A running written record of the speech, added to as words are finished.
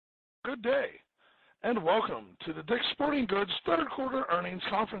Good day, and welcome to the DICK'S Sporting Goods third quarter earnings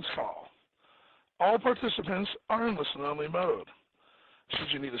conference call. All participants are in listen-only mode. Should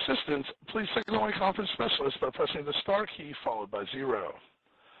you need assistance, please signal a conference specialist by pressing the star key followed by 0.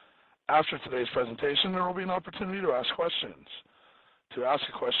 After today's presentation, there will be an opportunity to ask questions. To ask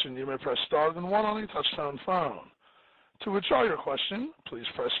a question, you may press star then 1 on a touch-tone phone. To withdraw your question, please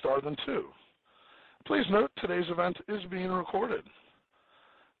press star then 2. Please note today's event is being recorded.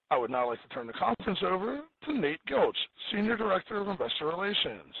 I would now like to turn the conference over to Nate Gilch, Senior Director of Investor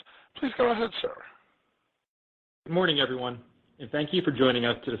Relations. Please go ahead, sir. Good morning, everyone, and thank you for joining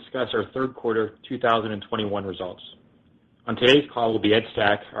us to discuss our third quarter 2021 results. On today's call will be Ed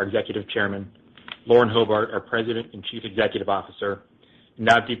Stack, our Executive Chairman, Lauren Hobart, our President and Chief Executive Officer, and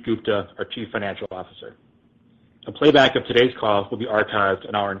Navdeep Gupta, our Chief Financial Officer. A playback of today's call will be archived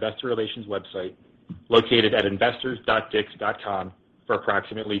on our Investor Relations website, located at investors.dicks.com, for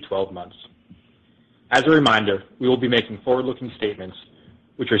approximately 12 months. As a reminder, we will be making forward-looking statements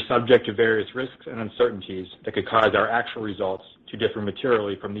which are subject to various risks and uncertainties that could cause our actual results to differ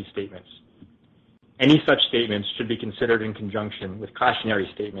materially from these statements. Any such statements should be considered in conjunction with cautionary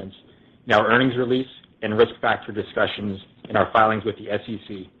statements in our earnings release and risk factor discussions in our filings with the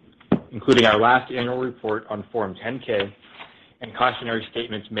SEC, including our last annual report on Form 10-K and cautionary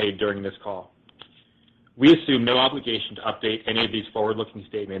statements made during this call. We assume no obligation to update any of these forward-looking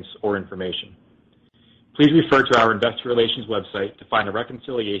statements or information. Please refer to our Investor Relations website to find a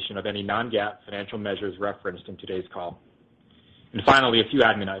reconciliation of any non-GAAP financial measures referenced in today's call. And finally, a few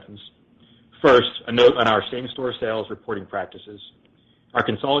admin items. First, a note on our same-store sales reporting practices. Our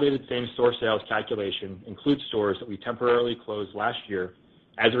consolidated same-store sales calculation includes stores that we temporarily closed last year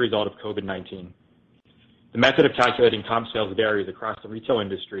as a result of COVID-19. The method of calculating comp sales varies across the retail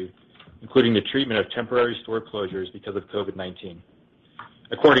industry, including the treatment of temporary store closures because of COVID-19.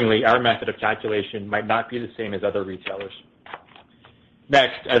 Accordingly, our method of calculation might not be the same as other retailers.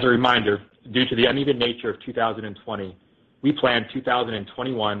 Next, as a reminder, due to the uneven nature of 2020, we planned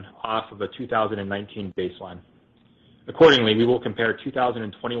 2021 off of a 2019 baseline. Accordingly, we will compare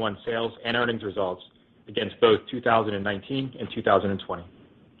 2021 sales and earnings results against both 2019 and 2020.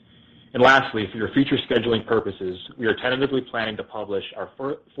 And lastly, for your future scheduling purposes, we are tentatively planning to publish our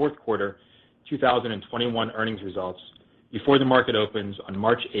fourth quarter 2021 earnings results before the market opens on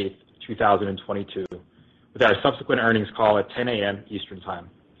March 8th, 2022, with our subsequent earnings call at 10 a.m. Eastern Time.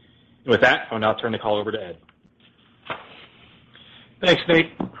 And with that, I'll now turn the call over to Ed. Thanks,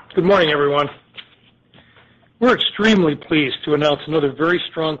 Nate. Good morning, everyone. We're extremely pleased to announce another very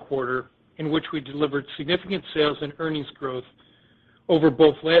strong quarter in which we delivered significant sales and earnings growth over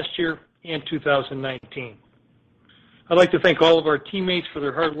both last year and 2019. I'd like to thank all of our teammates for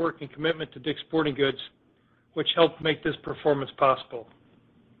their hard work and commitment to DICK'S Sporting Goods, which helped make this performance possible.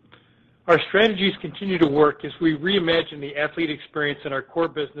 Our strategies continue to work as we reimagine the athlete experience in our core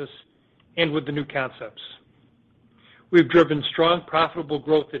business and with the new concepts. We've driven strong, profitable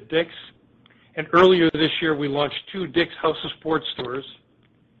growth at DICK'S, and earlier this year we launched 2 DICK'S House of Sports stores,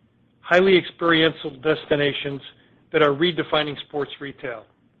 highly experiential destinations that are redefining sports retail.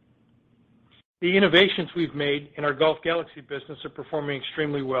 The innovations we've made in our Golf Galaxy business are performing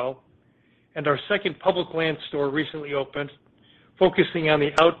extremely well, and our second public land store recently opened, focusing on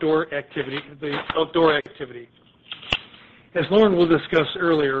the outdoor activity. As Lauren will discuss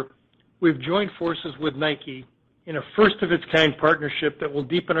earlier, we've joined forces with Nike in a first-of-its-kind partnership that will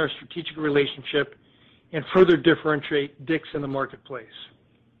deepen our strategic relationship and further differentiate DICK'S in the marketplace.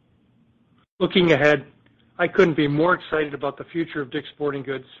 Looking ahead, I couldn't be more excited about the future of DICK'S Sporting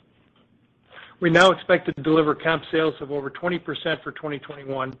Goods. We now expect to deliver comp sales of over 20% for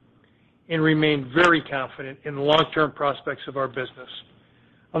 2021 and remain very confident in the long-term prospects of our business.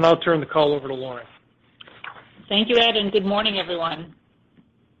 I'll now turn the call over to Lauren. Thank you, Ed, and good morning, everyone.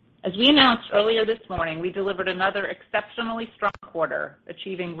 As we announced earlier this morning, we delivered another exceptionally strong quarter,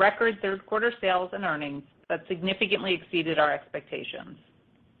 achieving record third-quarter sales and earnings that significantly exceeded our expectations.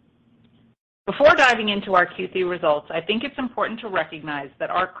 Before diving into our Q3 results, I think it's important to recognize that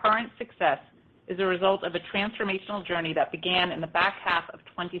our current success is a result of a transformational journey that began in the back half of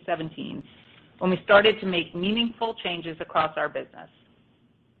 2017 when we started to make meaningful changes across our business.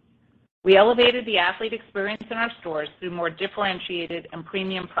 We elevated the athlete experience in our stores through more differentiated and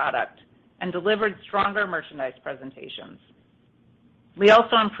premium product and delivered stronger merchandise presentations. We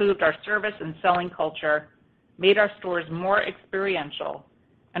also improved our service and selling culture, made our stores more experiential,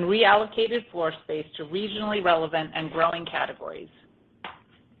 and reallocated floor space to regionally relevant and growing categories.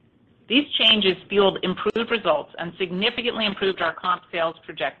 These changes fueled improved results and significantly improved our comp sales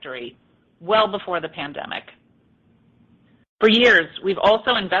trajectory well before the pandemic. For years, we've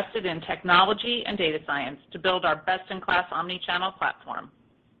also invested in technology and data science to build our best-in-class omni-channel platform.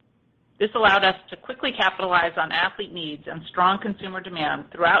 This allowed us to quickly capitalize on athlete needs and strong consumer demand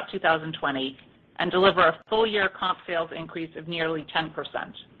throughout 2020 and deliver a full-year comp sales increase of nearly 10%.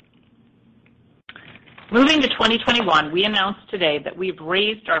 Moving to 2021, we announced today that we've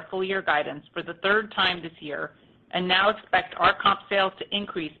raised our full-year guidance for the third time this year and now expect our comp sales to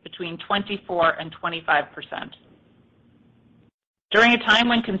increase between 24 and 25%. During a time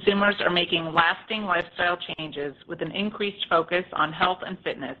when consumers are making lasting lifestyle changes with an increased focus on health and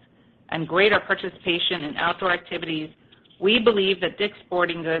fitness and greater participation in outdoor activities, we believe that DICK'S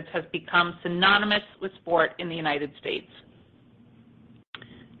Sporting Goods has become synonymous with sport in the United States.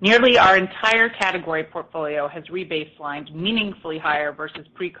 Nearly our entire category portfolio has rebaselined meaningfully higher versus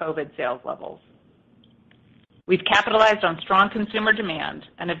pre-COVID sales levels. We've capitalized on strong consumer demand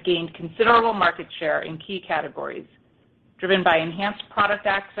and have gained considerable market share in key categories, driven by enhanced product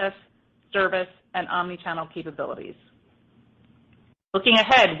access, service, and omni-channel capabilities. Looking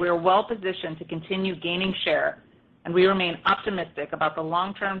ahead, we are well positioned to continue gaining share, and we remain optimistic about the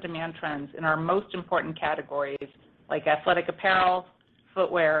long-term demand trends in our most important categories like athletic apparel,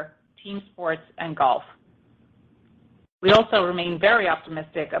 footwear, team sports, and golf. We also remain very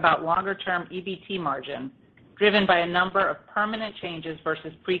optimistic about longer-term EBT margin, driven by a number of permanent changes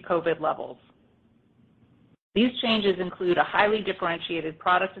versus pre-COVID levels. These changes include a highly differentiated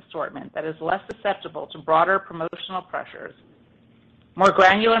product assortment that is less susceptible to broader promotional pressures, more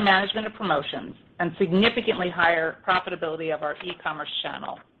granular management of promotions, and significantly higher profitability of our e-commerce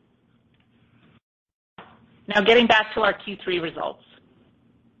channel. Now getting back to our Q3 results.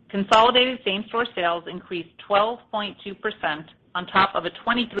 Consolidated same-store sales increased 12.2% on top of a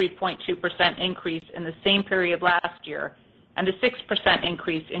 23.2% increase in the same period last year and a 6%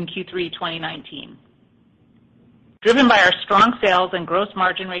 increase in Q3 2019. Driven by our strong sales and gross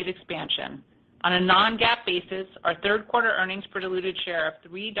margin rate expansion, on a non-GAAP basis, our third quarter earnings per diluted share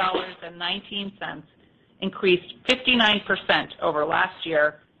of $3.19 increased 59% over last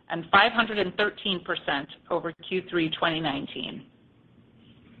year and 513% over Q3 2019.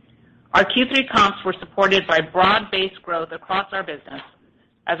 Our Q3 comps were supported by broad-based growth across our business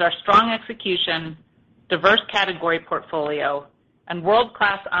as our strong execution, diverse category portfolio, and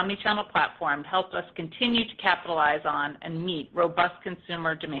world-class omni-channel platform helped us continue to capitalize on and meet robust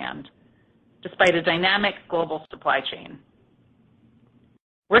consumer demand, despite a dynamic global supply chain.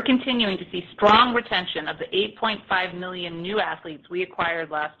 We're continuing to see strong retention of the 8.5 million new athletes we acquired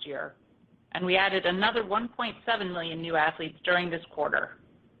last year, and we added another 1.7 million new athletes during this quarter.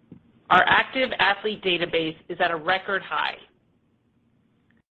 Our active athlete database is at a record high.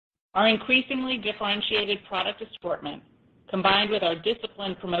 Our increasingly differentiated product assortment, combined with our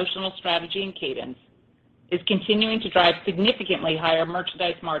disciplined promotional strategy and cadence, is continuing to drive significantly higher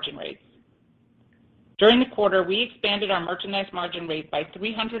merchandise margin rates. During the quarter, we expanded our merchandise margin rate by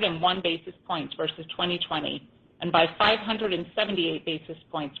 301 basis points versus 2020 and by 578 basis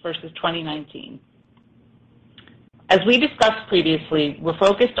points versus 2019. As we discussed previously, we're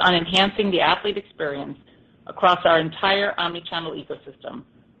focused on enhancing the athlete experience across our entire omni-channel ecosystem.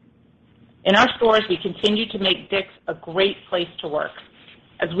 In our stores, we continue to make DICK'S a great place to work,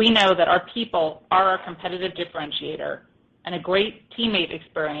 as we know that our people are our competitive differentiator, and a great teammate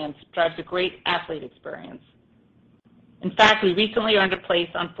experience drives a great athlete experience. In fact, we recently earned a place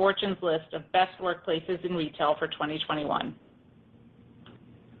on Fortune's list of best workplaces in retail for 2021.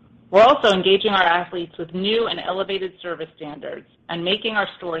 We're also engaging our athletes with new and elevated service standards and making our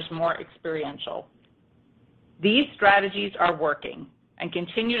stores more experiential. These strategies are working and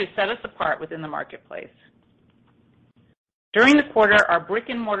continue to set us apart within the marketplace. During the quarter, our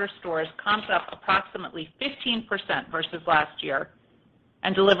brick-and-mortar stores comped up approximately 15% versus last year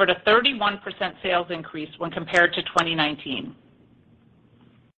and delivered a 31% sales increase when compared to 2019.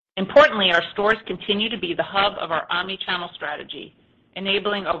 Importantly, our stores continue to be the hub of our omni-channel strategy,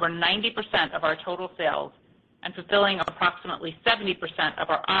 enabling over 90% of our total sales and fulfilling approximately 70% of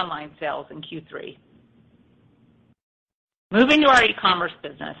our online sales in Q3. Moving to our e-commerce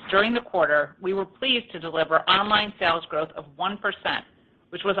business, during the quarter, we were pleased to deliver online sales growth of 1%,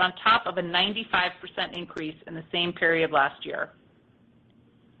 which was on top of a 95% increase in the same period last year.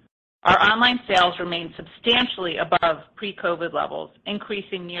 Our online sales remain substantially above pre-COVID levels,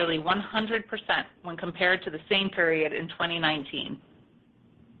 increasing nearly 100% when compared to the same period in 2019.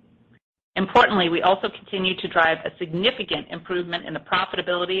 Importantly, we also continue to drive a significant improvement in the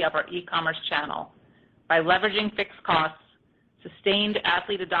profitability of our e-commerce channel by leveraging fixed costs, sustained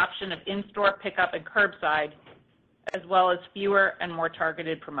athlete adoption of in-store pickup and curbside, as well as fewer and more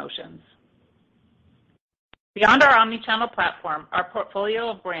targeted promotions. Beyond our omnichannel platform, our portfolio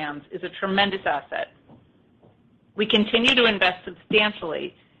of brands is a tremendous asset. We continue to invest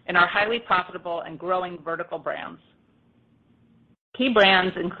substantially in our highly profitable and growing vertical brands. Key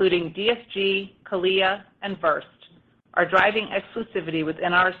brands including DSG, CALIA, and Verst are driving exclusivity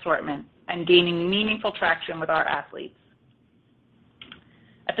within our assortment and gaining meaningful traction with our athletes.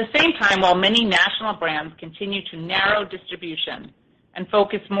 At the same time, while many national brands continue to narrow distribution and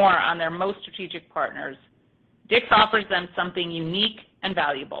focus more on their most strategic partners, DICK'S offers them something unique and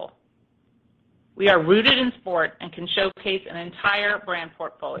valuable. We are rooted in sport and can showcase an entire brand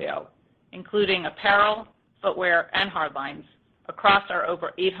portfolio, including apparel, footwear, and hardlines, across our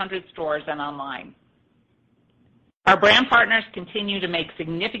over 800 stores and online. Our brand partners continue to make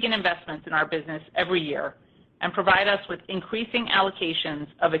significant investments in our business every year and provide us with increasing allocations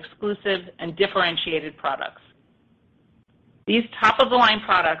of exclusive and differentiated products. These top-of-the-line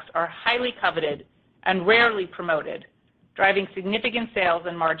products are highly coveted and rarely promoted, driving significant sales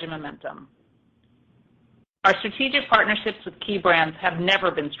and margin momentum. Our strategic partnerships with key brands have never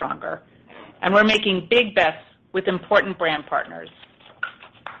been stronger, and we're making big bets with important brand partners.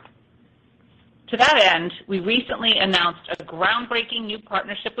 To that end, we recently announced a groundbreaking new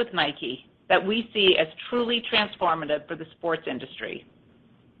partnership with Nike that we see as truly transformative for the sports industry.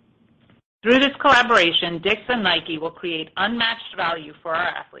 Through this collaboration, DICK'S and Nike will create unmatched value for our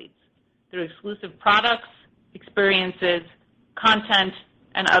athletes through exclusive products, experiences, content,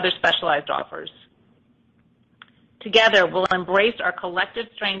 and other specialized offers. Together, we'll embrace our collective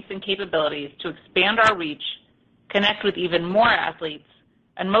strengths and capabilities to expand our reach, connect with even more athletes,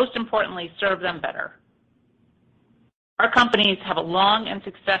 and most importantly, serve them better. Our companies have a long and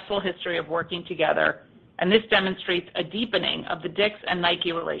successful history of working together, and this demonstrates a deepening of the DICK'S and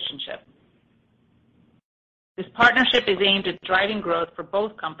Nike relationship. This partnership is aimed at driving growth for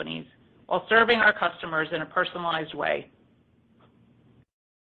both companies while serving our customers in a personalized way.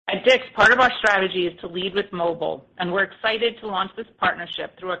 At DICK'S, part of our strategy is to lead with mobile, and we're excited to launch this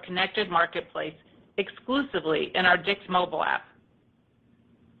partnership through a connected marketplace exclusively in our DICK'S mobile app.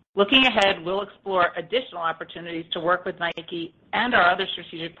 Looking ahead, we'll explore additional opportunities to work with Nike and our other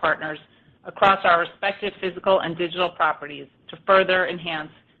strategic partners across our respective physical and digital properties to further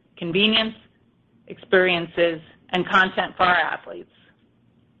enhance convenience, experiences, and content for our athletes.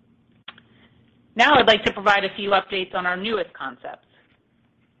 Now I'd like to provide a few updates on our newest concepts.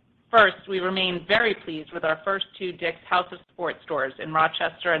 First, we remain very pleased with our first two DICK'S House of Sport stores in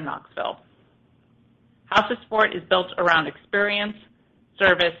Rochester and Knoxville. House of Sport is built around experience,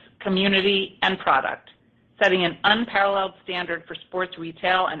 service, community, and product, setting an unparalleled standard for sports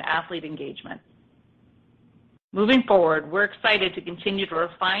retail and athlete engagement. Moving forward, we're excited to continue to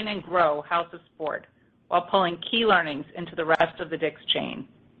refine and grow House of Sport while pulling key learnings into the rest of the DICK'S chain.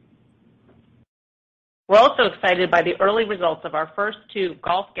 We're also excited by the early results of our first two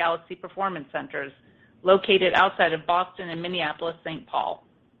Golf Galaxy Performance Centers located outside of Boston and Minneapolis-St. Paul.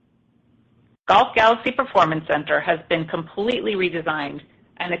 Golf Galaxy Performance Center has been completely redesigned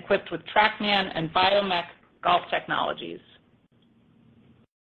and equipped with TrackMan and Biomech golf technologies.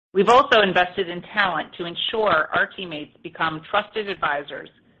 We've also invested in talent to ensure our teammates become trusted advisors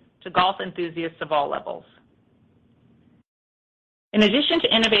to golf enthusiasts of all levels. In addition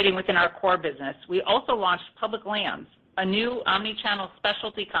to innovating within our core business, we also launched Public Lands, a new omnichannel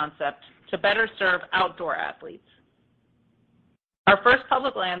specialty concept to better serve outdoor athletes. Our first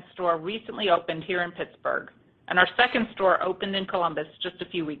Public Lands store recently opened here in Pittsburgh, and our second store opened in Columbus just a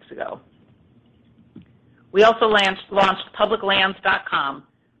few weeks ago. We also launched PublicLands.com,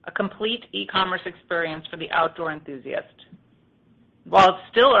 a complete e-commerce experience for the outdoor enthusiast. While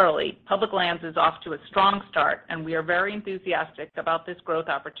it's still early, Public Lands is off to a strong start, and we are very enthusiastic about this growth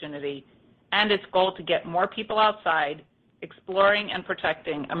opportunity and its goal to get more people outside, exploring and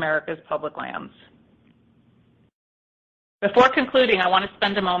protecting America's public lands. Before concluding, I want to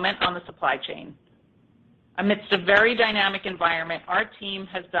spend a moment on the supply chain. Amidst a very dynamic environment, our team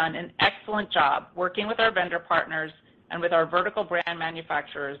has done an excellent job working with our vendor partners and with our vertical brand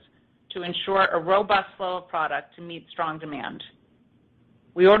manufacturers to ensure a robust flow of product to meet strong demand.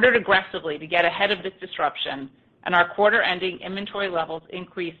 We ordered aggressively to get ahead of this disruption, and our quarter-ending inventory levels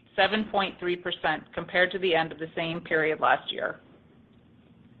increased 7.3% compared to the end of the same period last year.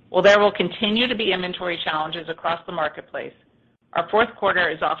 While there will continue to be inventory challenges across the marketplace, our fourth quarter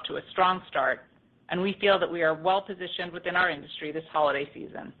is off to a strong start, and we feel that we are well-positioned within our industry this holiday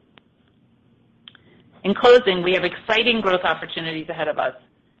season. In closing, we have exciting growth opportunities ahead of us,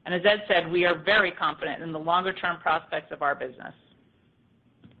 and as Ed said, we are very confident in the longer-term prospects of our business.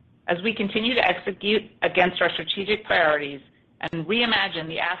 As we continue to execute against our strategic priorities and reimagine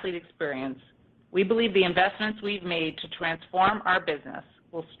the athlete experience, We believe the investments we've made to transform our business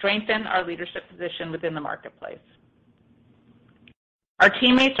will strengthen our leadership position within the marketplace. Our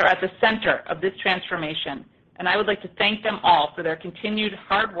teammates are at the center of this transformation, and I would like to thank them all for their continued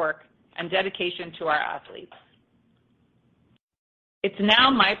hard work and dedication to our athletes. It's now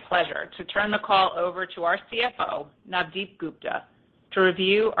my pleasure to turn the call over to our CFO, Navdeep Gupta, to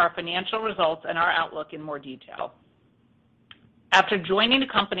review our financial results and our outlook in more detail. After joining the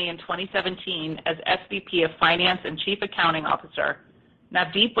company in 2017 as SVP of Finance and Chief Accounting Officer,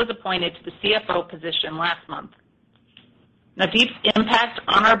 Navdeep was appointed to the CFO position last month. Navdeep's impact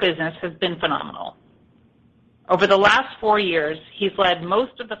on our business has been phenomenal. Over the last 4 years, he's led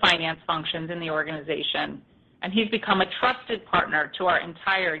most of the finance functions in the organization, and he's become a trusted partner to our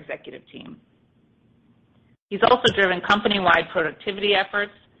entire executive team. He's also driven company-wide productivity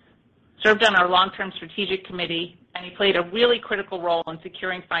efforts, served on our long-term strategic committee, and he played a really critical role in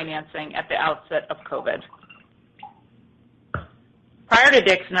securing financing at the outset of COVID. Prior to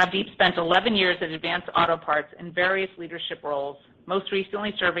DICK'S, Navdeep spent 11 years at Advance Auto Parts in various leadership roles, most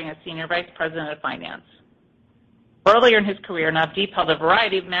recently serving as Senior Vice President of Finance. Earlier in his career, Navdeep held a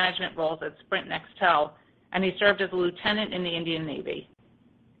variety of management roles at Sprint Nextel, and he served as a lieutenant in the Indian Navy.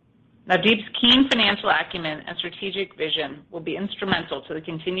 Navdeep's keen financial acumen and strategic vision will be instrumental to the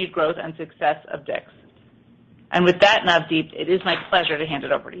continued growth and success of DICK'S. And with that, Navdeep, it is my pleasure to hand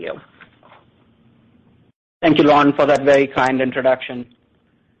it over to you. Thank you, Lauren, for that very kind introduction.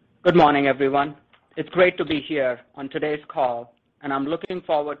 Good morning, everyone. It's great to be here on today's call, and I'm looking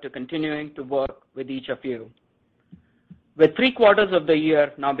forward to continuing to work with each of you. With 3 quarters of the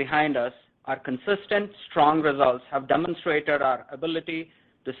year now behind us, our consistent, strong results have demonstrated our ability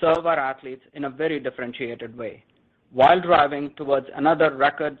to serve our athletes in a very differentiated way, while driving towards another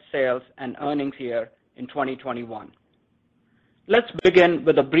record sales and earnings year in 2021. Let's begin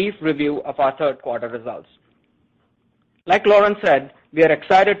with a brief review of our third quarter results. Like Lauren said, we are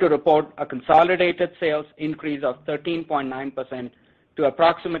excited to report a consolidated sales increase of 13.9% to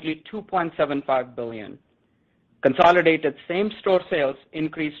approximately $2.75 billion. Consolidated same-store sales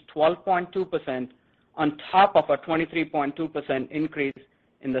increased 12.2% on top of a 23.2% increase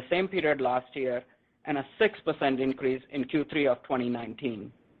in the same period last year and a 6% increase in Q3 of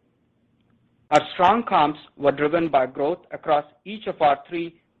 2019. Our strong comps were driven by growth across each of our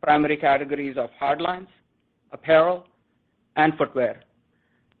 3 primary categories of hardlines, apparel, and footwear,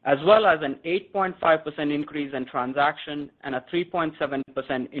 as well as an 8.5% increase in transaction and a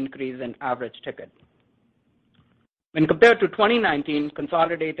 3.7% increase in average ticket. When compared to 2019,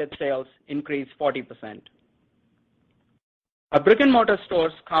 consolidated sales increased 40%. Our brick-and-mortar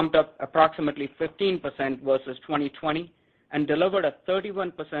stores comped up approximately 15% versus 2020 and delivered a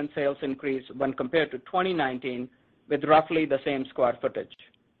 31% sales increase when compared to 2019 with roughly the same square footage.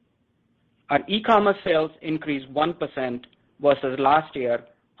 Our e-commerce sales increased 1% versus last year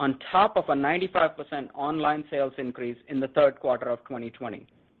on top of a 95% online sales increase in the third quarter of 2020.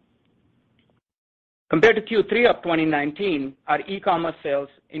 Compared to Q3 of 2019, our e-commerce sales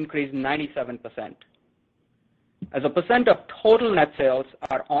increased 97%. As a percent of total net sales,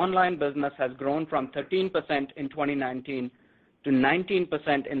 our online business has grown from 13% in 2019 to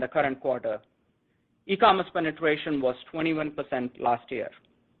 19% in the current quarter. E-commerce penetration was 21% last year.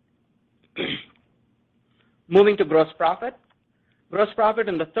 Moving to gross profit. Gross profit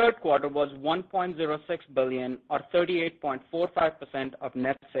in the third quarter was $1.06 billion, or 38.45% of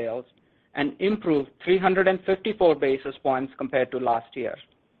net sales, and improved 354 basis points compared to last year.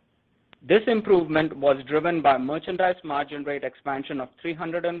 This improvement was driven by merchandise margin rate expansion of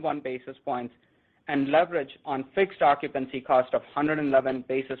 301 basis points and leverage on fixed occupancy cost of 111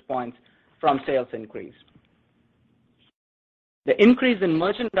 basis points from sales increase. The increase in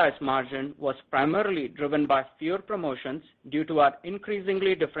merchandise margin was primarily driven by fewer promotions due to our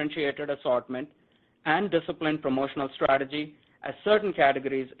increasingly differentiated assortment and disciplined promotional strategy, as certain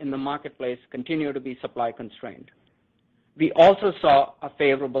categories in the marketplace continue to be supply constrained. We also saw a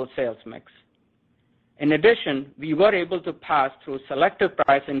favorable sales mix. In addition, we were able to pass through selective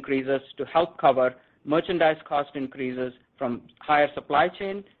price increases to help cover merchandise cost increases from higher supply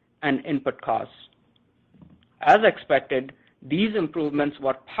chain and input costs. As expected, these improvements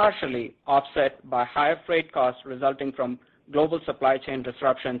were partially offset by higher freight costs resulting from global supply chain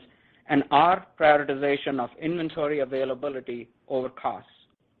disruptions and our prioritization of inventory availability over costs.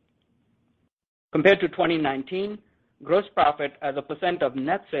 Compared to 2019, gross profit as a percent of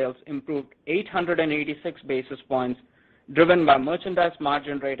net sales improved 886 basis points, driven by merchandise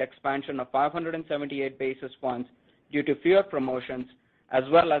margin rate expansion of 578 basis points due to fewer promotions, as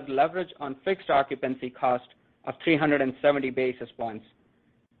well as leverage on fixed occupancy cost of 370 basis points,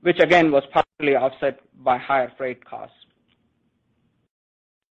 which again was partially partially offset by higher freight costs.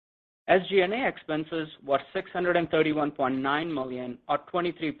 SG&A expenses were $631.9 million, or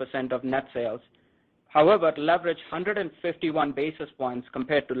 23% of net sales. However, leveraged 151 basis points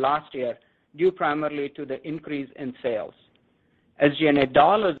compared to last year, due primarily to the increase in sales. SG&A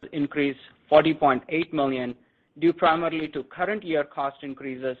dollars increased $40.8 million, due primarily to current year cost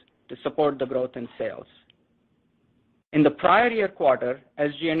increases to support the growth in sales. In the prior year quarter,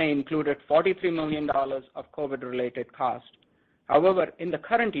 SG&A included $43 million of COVID-related costs. However, in the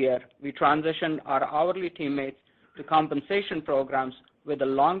current year, we transitioned our hourly teammates to compensation programs with a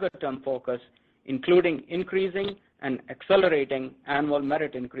longer-term focus, including increasing and accelerating annual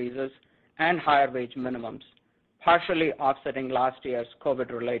merit increases and higher wage minimums, partially offsetting last year's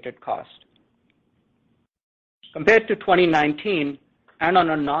COVID-related cost. Compared to 2019, and on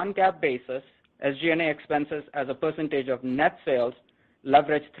a non-GAAP basis, SG&A expenses as a percentage of net sales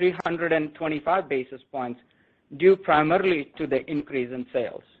leveraged 325 basis points due primarily to the increase in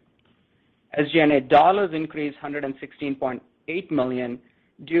sales. SG&A dollars increased $116.8 million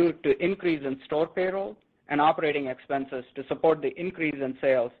due to increase in store payroll and operating expenses to support the increase in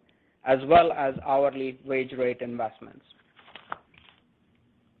sales, as well as hourly wage rate investments.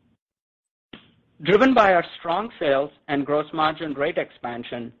 Driven by our strong sales and gross margin rate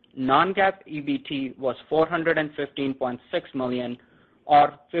expansion, non-GAAP EBT was $415.6 million,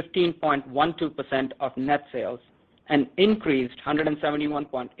 or 15.12% of net sales, and increased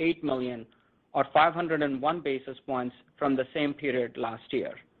 $171.8 million, or 501 basis points from the same period last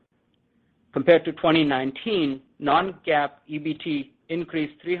year. Compared to 2019, non-GAAP EBT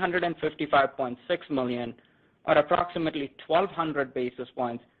increased $355.6 million, or approximately 1,200 basis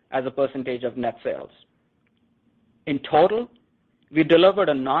points as a percentage of net sales. In total, we delivered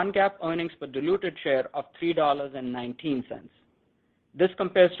a non-GAAP earnings per diluted share of $3.19. This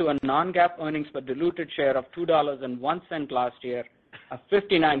compares to a non-GAAP earnings per diluted share of $2.01 last year, a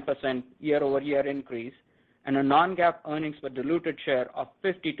 59% year-over-year increase, and a non-GAAP earnings per diluted share of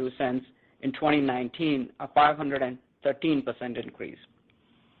 52 cents in 2019, a 513% increase.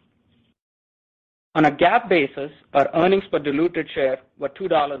 On a GAAP basis, our earnings per diluted share were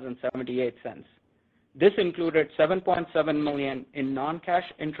 $2.78. This included $7.7 million in non-cash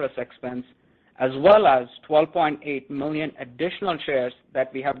interest expense, as well as 12.8 million additional shares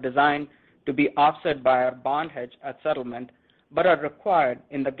that we have designed to be offset by our bond hedge at settlement, but are required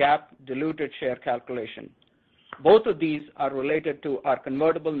in the GAAP diluted share calculation. Both of these are related to our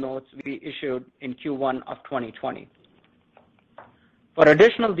convertible notes we issued in Q1 of 2020. For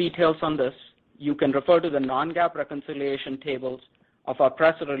additional details on this, you can refer to the non-GAAP reconciliation tables of our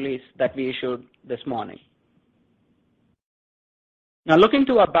press release that we issued this morning. Now, looking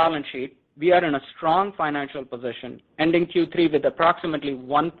to our balance sheet, we are in a strong financial position, ending Q3 with approximately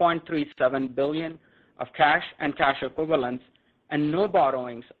 $1.37 billion of cash and cash equivalents and no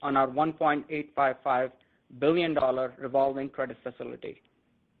borrowings on our $1.855 billion revolving credit facility.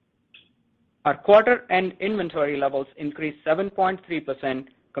 Our quarter-end inventory levels increased 7.3%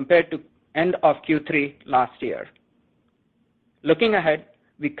 compared to end of Q3 last year. Looking ahead,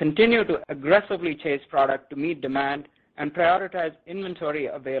 we continue to aggressively chase product to meet demand and prioritize inventory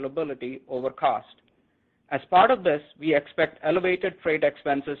availability over cost. As part of this, we expect elevated freight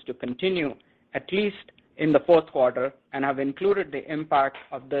expenses to continue at least in the fourth quarter and have included the impact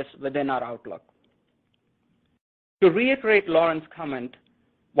of this within our outlook. To reiterate Lauren's comment,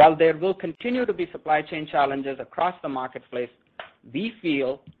 while there will continue to be supply chain challenges across the marketplace, we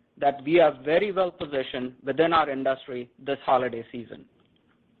feel that we are very well positioned within our industry this holiday season.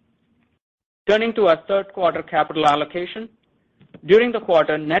 Turning to our third quarter capital allocation, during the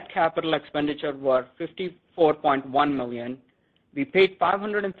quarter, net capital expenditure were $54.1 million. We paid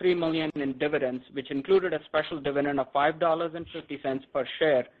 $503 million in dividends, which included a special dividend of $5.50 per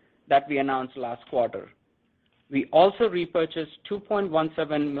share that we announced last quarter. We also repurchased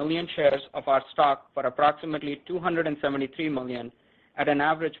 2.17 million shares of our stock for approximately $273 million at an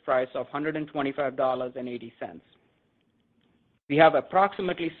average price of $125.80. We have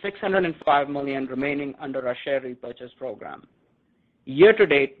approximately $605 million remaining under our share repurchase program. Year to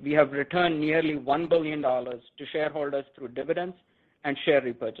date, we have returned nearly $1 billion to shareholders through dividends and share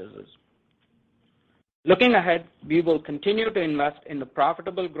repurchases. Looking ahead, we will continue to invest in the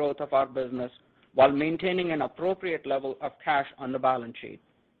profitable growth of our business while maintaining an appropriate level of cash on the balance sheet.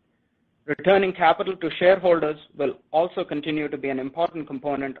 Returning capital to shareholders will also continue to be an important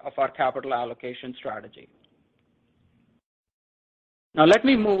component of our capital allocation strategy. Now let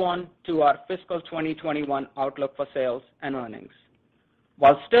me move on to our fiscal 2021 outlook for sales and earnings.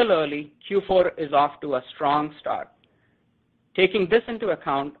 While still early, Q4 is off to a strong start. Taking this into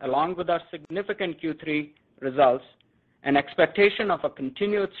account, along with our significant Q3 results, an expectation of a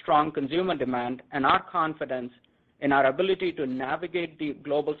continued strong consumer demand, and our confidence in our ability to navigate the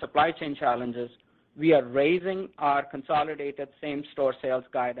global supply chain challenges, we are raising our consolidated same-store sales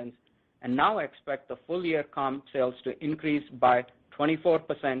guidance and now expect the full year comp sales to increase by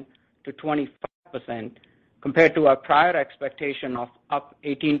 24% to 25% compared to our prior expectation of up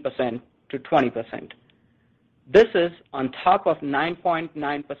 18% to 20%. This is on top of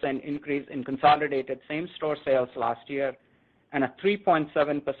 9.9% increase in consolidated same-store sales last year and a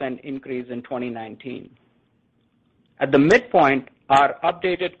 3.7% increase in 2019. At the midpoint, our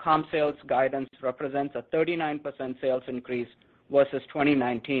updated comp sales guidance represents a 39% sales increase versus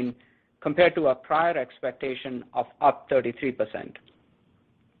 2019 compared to a prior expectation of up 33%.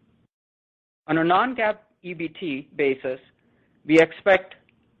 On a non-GAAP EBT basis, we expect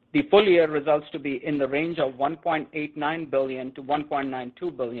the full year results to be in the range of $1.89 billion to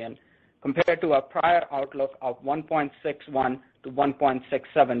 $1.92 billion compared to a prior outlook of $1.61 to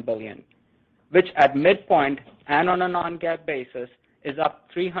 $1.67 billion, which at midpoint and on a non-GAAP basis is up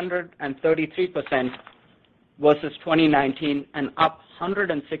 333% versus 2019 and up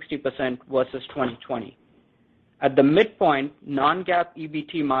 160% versus 2020. At the midpoint, non-GAAP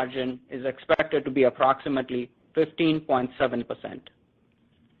EBT margin is expected to be approximately 15.7%.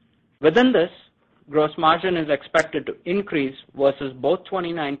 Within this, gross margin is expected to increase versus both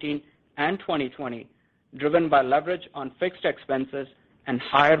 2019 and 2020, driven by leverage on fixed expenses and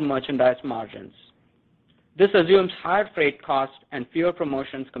higher merchandise margins. This assumes higher freight costs and fewer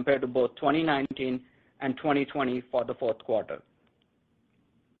promotions compared to both 2019 and 2020 for the fourth quarter.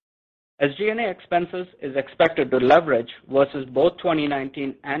 SG&A expenses is expected to leverage versus both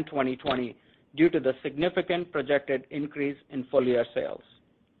 2019 and 2020 due to the significant projected increase in full-year sales.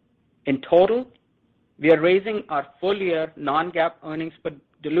 In total, we are raising our full-year non-GAAP earnings per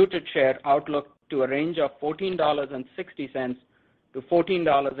diluted share outlook to a range of $14.60 to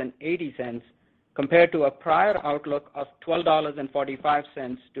 $14.80 compared to a prior outlook of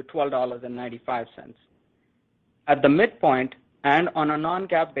 $12.45 to $12.95. At the midpoint and on a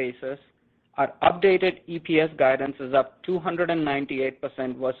non-GAAP basis, our updated EPS guidance is up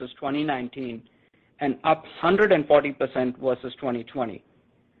 298% versus 2019 and up 140% versus 2020.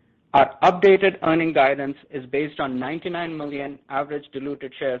 Our updated earning guidance is based on 99 million average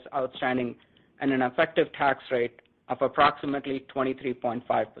diluted shares outstanding and an effective tax rate of approximately 23.5%.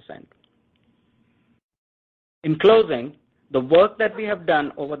 In closing, the work that we have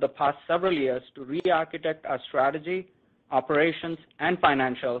done over the past several years to re-architect our strategy, operations, and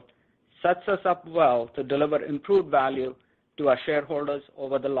financials sets us up well to deliver improved value to our shareholders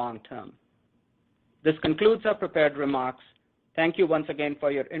over the long term. This concludes our prepared remarks. Thank you once again for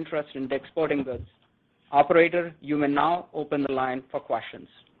your interest in DICK'S Sporting Goods. Operator, you may now open the line for questions.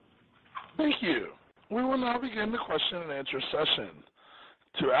 Thank you. We will now begin the question and answer session.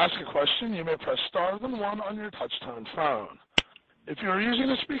 To ask a question, you may press star then one on your touch-tone phone. If you are using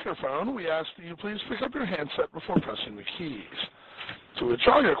a speakerphone, we ask that you please pick up your handset before pressing the keys. To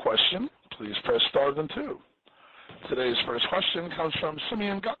withdraw your question, please press star then two. Today's first question comes from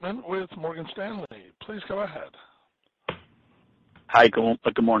Simeon Gutman with Morgan Stanley. Please go ahead. Hi, good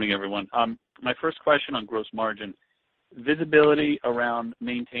morning, everyone. My first question on gross margin. Visibility around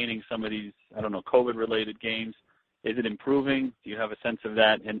maintaining some of these, COVID-related gains. Is it improving? Do you have a sense of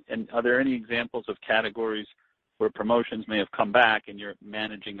that? And are there any examples of categories where promotions may have come back and you're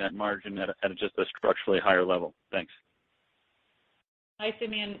managing that margin at just a structurally higher level? Thanks. Hi,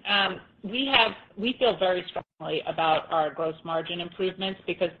 Simeon. We feel very strongly about our gross margin improvements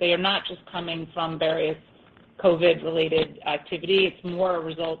because they are not just coming from various COVID-related activity. It's more a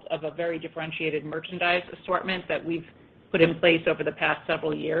result of a very differentiated merchandise assortment that we've put in place over the past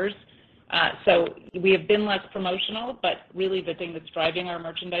several years. So we have been less promotional, but really the thing that's driving our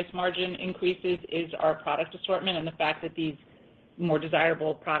merchandise margin increases is our product assortment and the fact that these more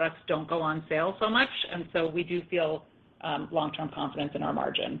desirable products don't go on sale so much. And so we do feel long-term confidence in our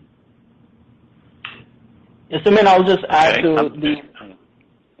margin. Yes, Simeon, I'll just add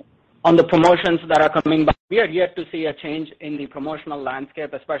on the promotions that are coming back. We are yet to see a change in the promotional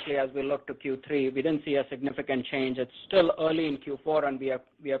landscape, especially as we look to Q3. We didn't see a significant change. It's still early in Q4, and we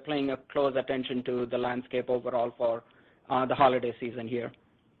are paying a close attention to the landscape overall for the holiday season here.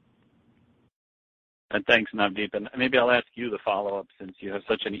 And thanks, Navdeep. And maybe I'll ask you the follow-up since you have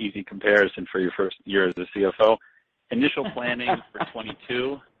such an easy comparison for your first year as a CFO. Initial planning for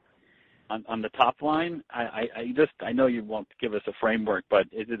 22 on the top line. I know you won't give us a framework, but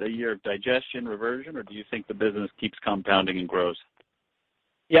is it a year of digestion, reversion, or do you think the business keeps compounding and grows?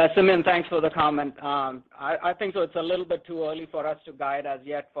 Yeah, Simeon, thanks for the comment. I think so. It's a little bit too early for us to guide as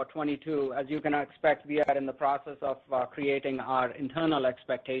yet for 22. As you can expect, we are in the process of creating our internal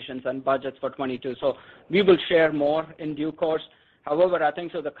expectations and budgets for 22. So we will share more in due course. However, I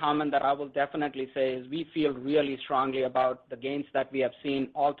think so the comment that I will definitely say is we feel really strongly about the gains that we have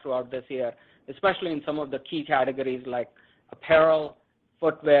seen all throughout this year, especially in some of the key categories like apparel,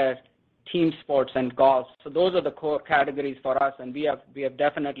 footwear, team sports, and golf. So those are the core categories for us, and we have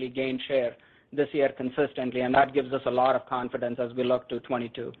definitely gained share this year consistently, and that gives us a lot of confidence as we look to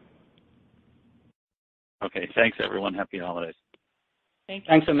 22. Okay, thanks everyone. Happy holidays.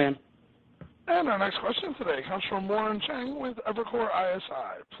 Thanks, Amin. And our next question today comes from Warren Cheng with Evercore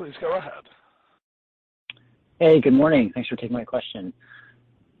ISI. Please go ahead. Hey, good morning. Thanks for taking my question.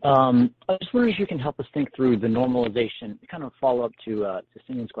 I was wondering if you can help us think through the normalization, kind of follow up to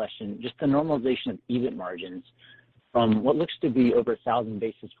Simeon's question, just the normalization of EBIT margins from what looks to be over 1,000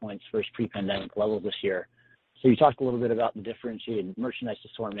 basis points versus pre-pandemic levels this year. So you talked a little bit about the differentiated merchandise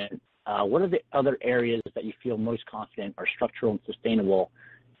assortment. What are the other areas that you feel most confident are structural and sustainable,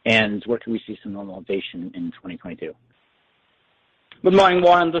 and where can we see some normalization in 2022? Good morning,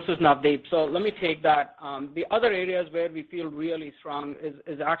 Warren. This is Navdeep. So let me take that. The other areas where we feel really strong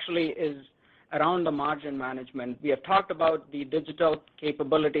is around the margin management. We have talked about the digital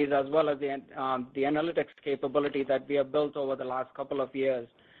capabilities as well as the analytics capability that we have built over the last couple of years.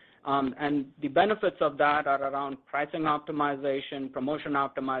 And the benefits of that are around pricing optimization, promotion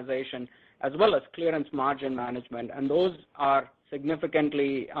optimization, as well as clearance margin management. And those are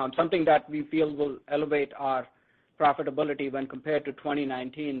significantly something that we feel will elevate our profitability when compared to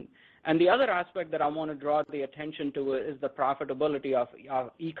 2019. And the other aspect that I want to draw the attention to is the profitability of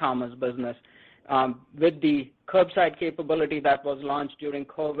our e-commerce business. With the curbside capability that was launched during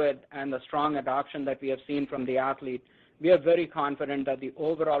COVID and the strong adoption that we have seen from the athlete, we are very confident that the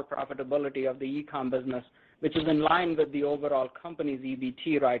overall profitability of the e-com business, which is in line with the overall company's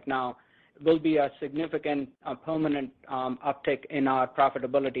EBT right now, will be a significant permanent uptick in our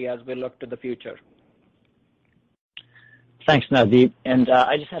profitability as we look to the future. Thanks, Navdeep. And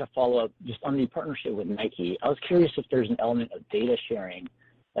I just had a follow-up just on the partnership with Nike. I was curious if there's an element of data sharing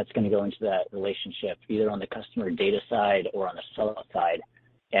that's going to go into that relationship, either on the customer data side or on the seller side.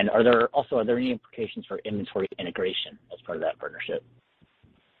 And are there any implications for inventory integration as part of that partnership?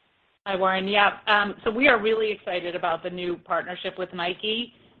 Hi, Warren. Yeah, so we are really excited about the new partnership with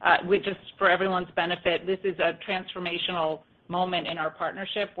Nike. Just for everyone's benefit, this is a transformational moment in our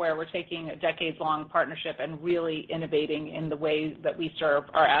partnership where we're taking a decades-long partnership and really innovating in the ways that we serve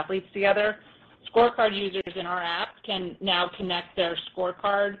our athletes together. Scorecard users in our app can now connect their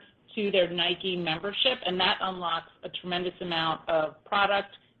scorecard to their Nike membership, and that unlocks a tremendous amount of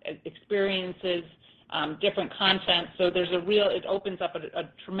product, experiences, different content. So it opens up a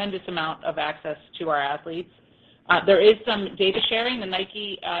tremendous amount of access to our athletes. There is some data sharing. The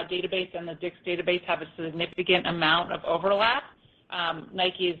Nike database and the DICK'S database have a significant amount of overlap.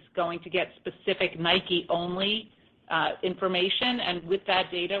 Nike is going to get specific Nike-only information, and with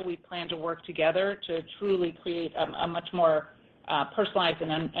that data, we plan to work together to truly create a much more personalized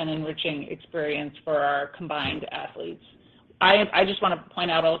and enriching experience for our combined athletes. I just want to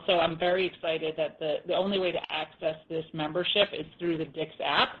point out also, I'm very excited that the only way to access this membership is through the DICK'S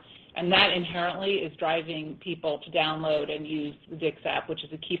app. And that inherently is driving people to download and use the DICK'S app, which is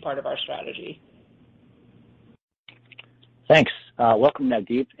a key part of our strategy. Thanks. Welcome,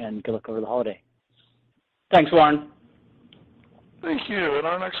 Navdeep, and good luck over the holiday. Thanks, Warren. Thank you. And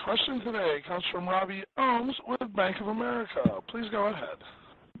our next question today comes from Robbie Ohmes with Bank of America. Please go ahead.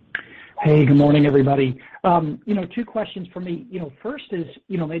 Hey, good morning, everybody. Two questions for me. First is,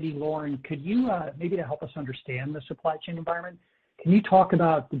 maybe Lauren, could you maybe to help us understand the supply chain environment, can you talk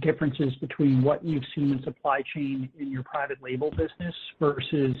about the differences between what you've seen in supply chain in your private label business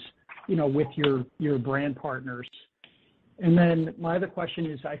versus, with your brand partners? And then my other question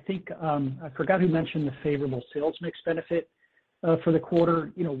is, I think I forgot who mentioned the favorable sales mix benefit for the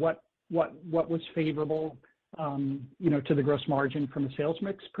quarter. What was favorable, to the gross margin from a sales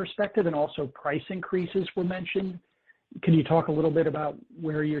mix perspective, and also price increases were mentioned. Can you talk a little bit about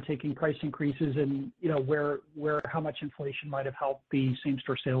where you're taking price increases and, where how much inflation might have helped the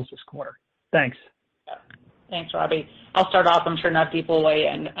same-store sales this quarter? Thanks. Thanks, Robbie. I'll start off. I'm sure Navdeep will weigh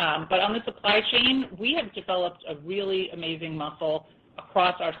in. But on the supply chain, we have developed a really amazing muscle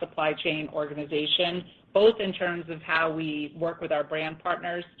across our supply chain organization, both in terms of how we work with our brand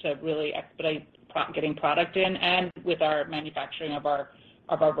partners to really expedite getting product in, and with our manufacturing of our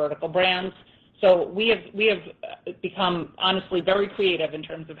vertical brands. So we have become honestly very creative in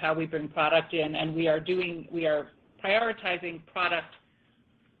terms of how we bring product in, and we are prioritizing product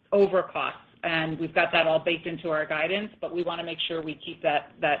over costs, and we've got that all baked into our guidance, but we want to make sure we keep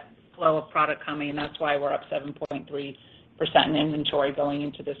that flow of product coming, and that's why we're up 7.3% in inventory going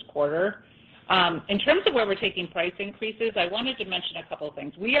into this quarter. In terms of where we're taking price increases, I wanted to mention a couple of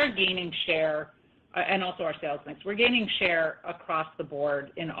things. We are gaining share, and also our sales mix. We're gaining share across the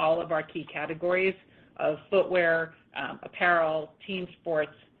board in all of our key categories of footwear, apparel, team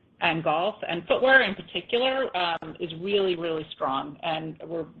sports, and golf. And footwear in particular is really, really strong, and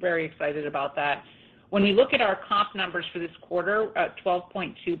we're very excited about that. When we look at our comp numbers for this quarter at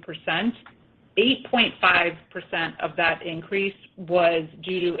 12.2%, 8.5% of that increase was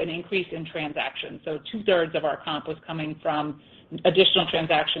due to an increase in transactions. So 2/3 of our comp was coming from additional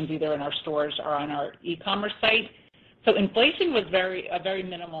transactions either in our stores or on our e-commerce site. So inflation was a very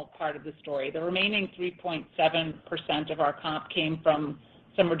minimal part of the story. The remaining 3.7% of our comp came from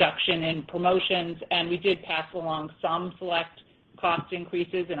some reduction in promotions, and we did pass along some select cost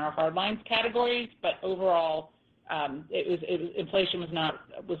increases in our hardlines categories, but overall, inflation was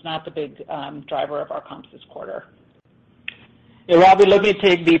not the big driver of our comps this quarter. Yeah, Robbie, let me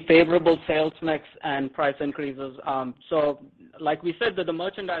take the favorable sales mix and price increases. So, like we said, that the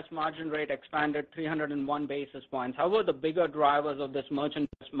merchandise margin rate expanded 301 basis points. However, the bigger drivers of this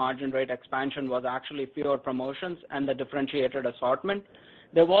merchandise margin rate expansion was actually fewer promotions and the differentiated assortment.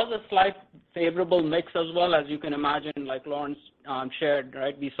 There was a slight favorable mix as well, as you can imagine, like Lawrence shared,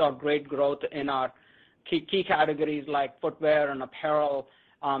 right? We saw great growth in our key categories like footwear and apparel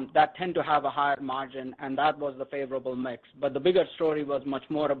that tend to have a higher margin, and that was the favorable mix. But the bigger story was much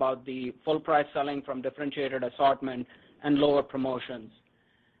more about the full price selling from differentiated assortment and lower promotions.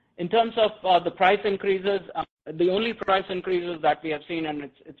 In terms of the price increases, the only price increases that we have seen, and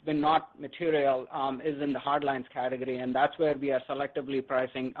it's been not material, is in the hardlines category, and that's where we are selectively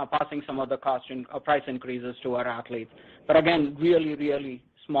passing some of the price increases to our athletes. But again, really, really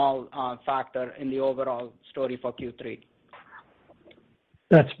small factor in the overall story for Q3.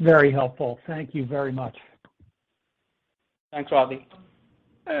 That's very helpful. Thank you very much. Thanks, Robbie.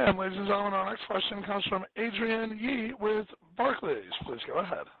 And ladies and gentlemen, our next question comes from Adrienne Yih with Barclays. Please go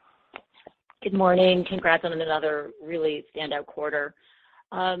ahead. Good morning. Congrats on another really standout quarter.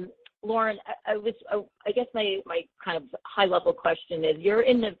 Lauren, I guess my kind of high-level question is, you're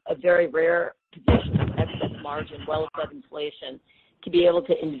in a very rare position of excess margin, well above inflation, to be able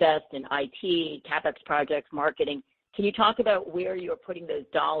to invest in IT, CapEx projects, marketing. Can you talk about where you're putting those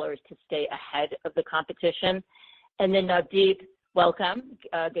dollars to stay ahead of the competition? And then Navdeep, welcome.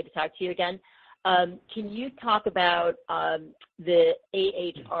 Good to talk to you again. Can you talk about the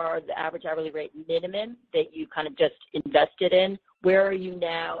AHR, the average hourly rate minimum that you kind of just invested in? Where are you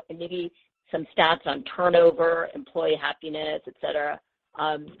now? And maybe some stats on turnover, employee happiness, et cetera,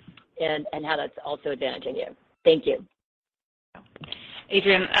 and how that's also advantaging you. Thank you.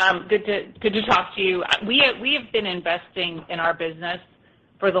 Adrienne, good to talk to you. We have been investing in our business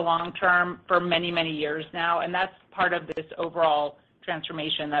for the long term for many, many years now, and that's part of this overall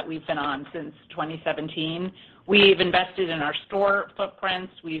transformation that we've been on since 2017. We've invested in our store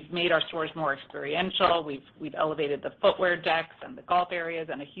footprints. We've made our stores more experiential. We've elevated the footwear decks and the golf areas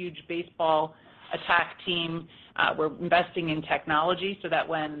and a huge baseball attack team. We're investing in technology so that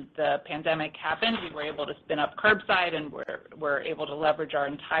when the pandemic happened, we were able to spin up curbside and we're able to leverage our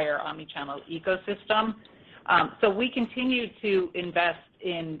entire omnichannel ecosystem. So we continue to invest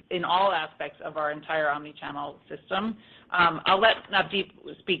in all aspects of our entire omnichannel system. I'll let Navdeep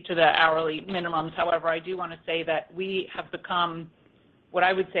speak to the hourly minimums. However, I do want to say that we have become what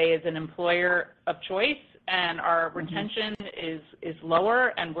I would say is an employer of choice, and our retention is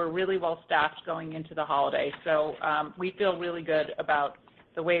lower, and we're really well staffed going into the holiday. So we feel really good about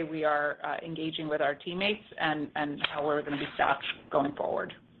the way we are engaging with our teammates and how we're going to be staffed going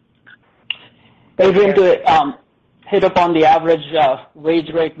forward. Adrienne, to hit upon the average wage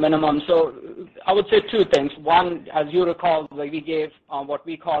rate minimum. So I would say two things. One, as you recall, we gave what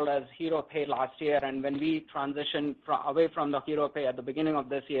we call as hero pay last year, and when we transitioned away from the hero pay at the beginning of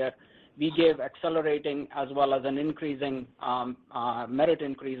this year, we gave accelerating as well as an increasing merit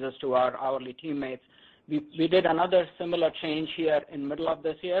increases to our hourly teammates. We did another similar change here in middle of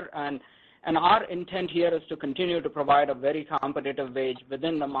this year, and our intent here is to continue to provide a very competitive wage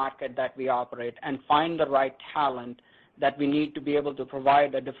within the market that we operate and find the right talent that we need to be able to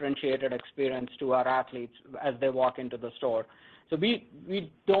provide a differentiated experience to our athletes as they walk into the store. So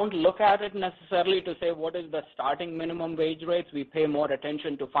we don't look at it necessarily to say what is the starting minimum wage rates. We pay more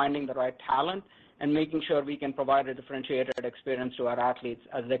attention to finding the right talent and making sure we can provide a differentiated experience to our athletes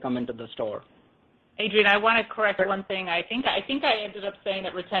as they come into the store. Adrienne, I want to correct one thing. I think I ended up saying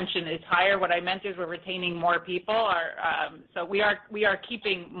that retention is higher. What I meant is we're retaining more people. So we are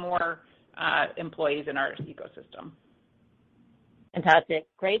keeping more employees in our ecosystem. Fantastic.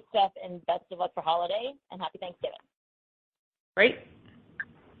 Great stuff, and best of luck for holiday, and happy Thanksgiving. Great.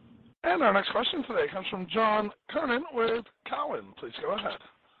 And our next question today comes from John Kernan with Cowen. Please go ahead.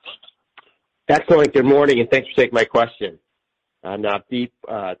 Excellent. Good morning, and thanks for taking my question. Navdeep,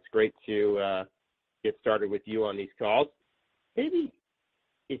 it's great to get started with you on these calls. Maybe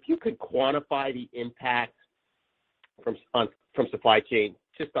if you could quantify the impact from supply chain,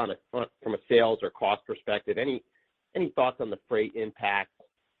 just from a sales or cost perspective. Any thoughts on the freight impact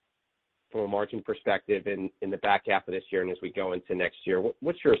from a margin perspective in the back half of this year and as we go into next year?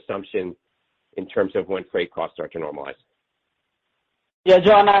 What's your assumption in terms of when freight costs start to normalize? Yeah,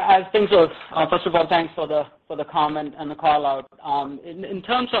 John, I think so. First of all, thanks for the comment and the call out. In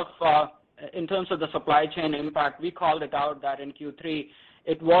terms of the supply chain impact, we called it out that in Q3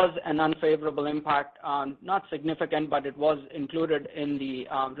 it was an unfavorable impact, not significant, but it was included in the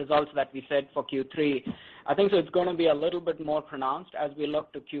results that we said for Q3. I think so it's going to be a little bit more pronounced as we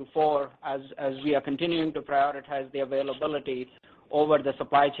look to Q4, as we are continuing to prioritize the availability over the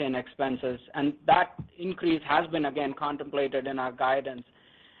supply chain expenses, and that increase has been again contemplated in our guidance.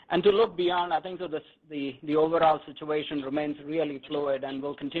 And to look beyond, I think so the overall situation remains really fluid, and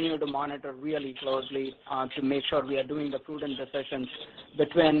we'll continue to monitor really closely to make sure we are doing the prudent decisions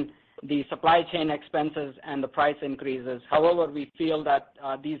between the supply chain expenses and the price increases. However, we feel that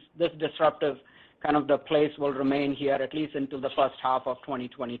this disruptive kind of the place will remain here at least until the first half of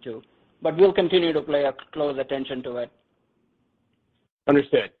 2022. But we'll continue to pay a close attention to it.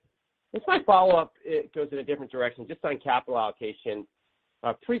 Understood. This my follow-up, it goes in a different direction, just on capital allocation.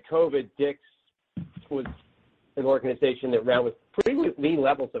 Pre-COVID, DICK'S was an organization that ran with pretty lean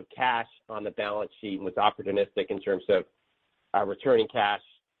levels of cash on the balance sheet and was opportunistic in terms of returning cash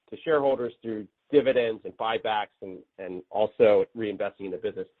to shareholders through dividends and buybacks and also reinvesting in the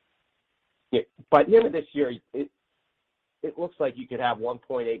business. By the end of this year, it looks like you could have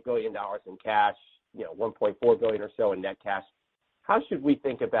 $1.8 billion in cash, $1.4 billion or so in net cash. How should we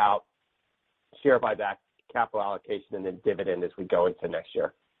think about share buyback, capital allocation, and then dividend as we go into next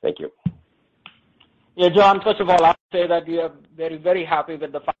year? Thank you. Yeah, John, first of all, I would say that we are very, very happy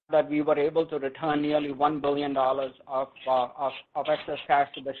with the fact that we were able to return nearly $1 billion of excess cash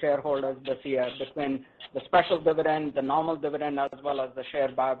to the shareholders this year between the special dividend, the normal dividend, as well as the share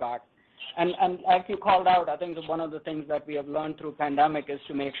buyback. And like you called out, I think one of the things that we have learned through pandemic is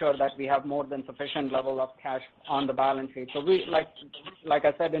to make sure that we have more than sufficient level of cash on the balance sheet. So we, like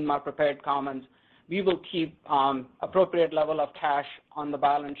I said in my prepared comments, we will keep appropriate level of cash on the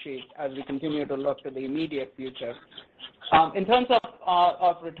balance sheet as we continue to look to the immediate future. In terms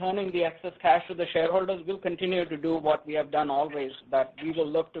of returning the excess cash to the shareholders, we'll continue to do what we have done always, that we will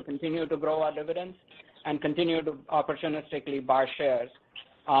look to continue to grow our dividends and continue to opportunistically buy shares.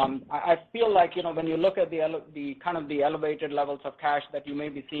 I feel like, when you look at the kind of the elevated levels of cash that you may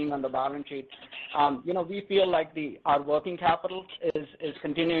be seeing on the balance sheet, we feel like our working capital is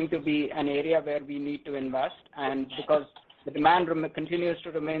continuing to be an area where we need to invest, and because the demand continues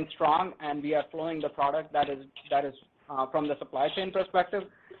to remain strong and we are flowing the product that is from the supply chain perspective.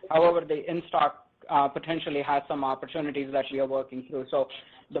 However, the in-stock potentially has some opportunities that we are working through. So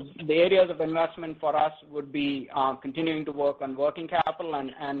the areas of investment for us would be continuing to work on working capital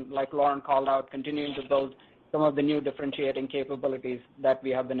and like Lauren called out, continuing to build some of the new differentiating capabilities that we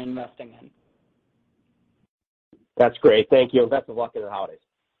have been investing in. That's great. Thank you. And best of luck in the holidays.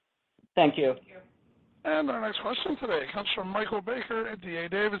 Thank you. And our next question today comes from Michael Baker at D.A.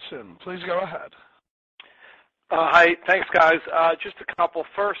 Davidson. Please go ahead. Hi. Thanks, guys. Just a couple.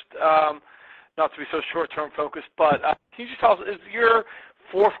 First, not to be so short-term focused, but can you just tell us, is your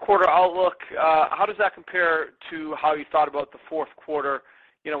fourth quarter outlook, how does that compare to how you thought about the fourth quarter,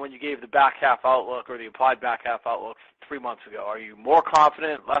 when you gave the back half outlook or the implied back half outlook 3 months ago? Are you more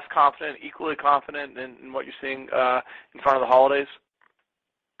confident, less confident, equally confident in what you're seeing in front of the holidays?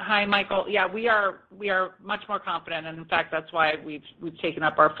 Hi, Michael. Yeah, we are much more confident, and in fact, that's why we've taken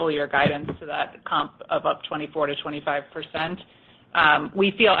up our full year guidance to that comp of up 24 to 25%.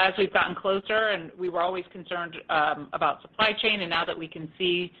 We feel as we've gotten closer, and we were always concerned about supply chain, and now that we can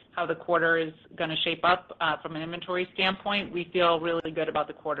see how the quarter is going to shape up from an inventory standpoint, we feel really good about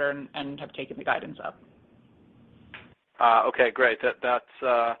the quarter and have taken the guidance up. Okay, great.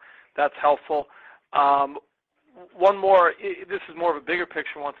 That's helpful. One more. This is more of a bigger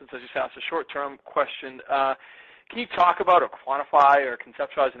picture one since I just asked a short-term question. Can you talk about or quantify or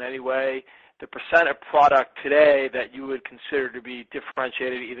conceptualize in any way the percent of product today that you would consider to be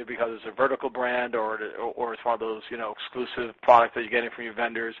differentiated either because it's a vertical brand or it's one of those, exclusive products that you're getting from your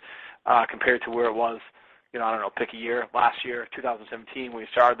vendors compared to where it was, I don't know, pick a year, last year, 2017, when you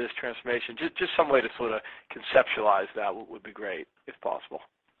started this transformation. Just some way to sort of conceptualize that would be great, if possible.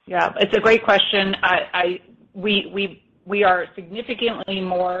 Yeah, it's a great question. We are significantly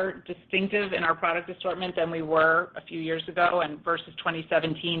more distinctive in our product assortment than we were a few years ago, and versus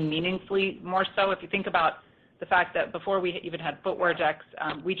 2017, meaningfully more so. If you think about the fact that before we even had footwear decks,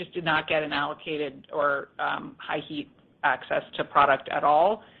 we just did not get an allocated or high heat access to product at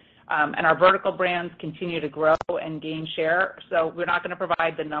all. And our vertical brands continue to grow and gain share. So we're not going to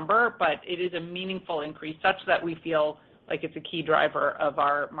provide the number, but it is a meaningful increase such that we feel like it's a key driver of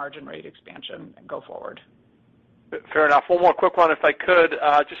our margin rate expansion and go forward. Fair enough. One more quick one, if I could.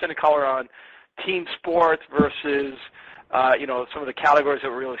 Just any color on team sports versus, some of the categories that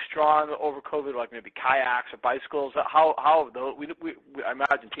were really strong over COVID, like maybe kayaks or bicycles. How those? I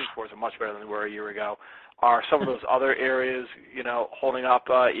imagine team sports are much better than they were a year ago. Are some of those other areas, holding up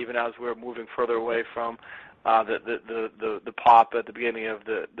even as we're moving further away from the pop at the beginning of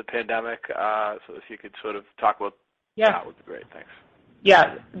the pandemic? So if you could sort of talk about that would be great. Thanks.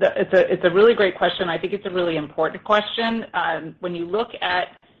 Yeah, it's a really great question. I think it's a really important question. When you look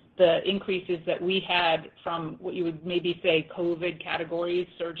at the increases that we had from what you would maybe say COVID categories,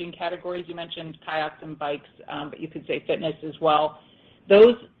 surging categories, you mentioned kayaks and bikes, but you could say fitness as well.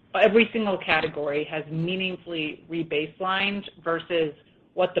 Every single category has meaningfully rebaselined versus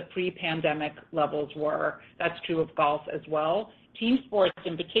what the pre-pandemic levels were. That's true of golf as well. Team sports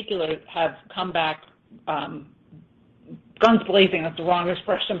in particular have come back guns blazing, that's the wrong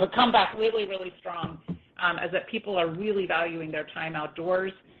expression, but come back really, really strong as that people are really valuing their time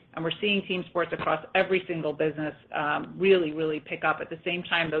outdoors. And we're seeing team sports across every single business really, really pick up. At the same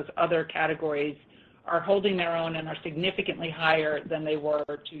time, those other categories are holding their own and are significantly higher than they were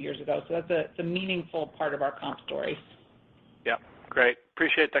 2 years ago. So that's a meaningful part of our comp story. Yeah, great.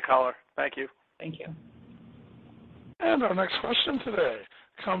 Appreciate the color. Thank you. Thank you. And our next question today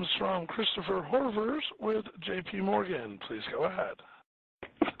comes from Christopher Horvers with J.P. Morgan. Please go ahead.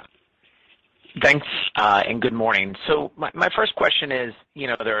 Thanks, and good morning. So my first question is,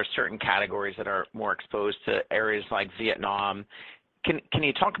 there are certain categories that are more exposed to areas like Vietnam. Can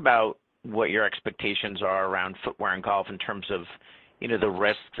you talk about what your expectations are around footwear and golf in terms of, the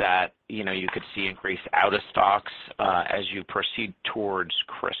risks that, you could see increased out of stocks as you proceed towards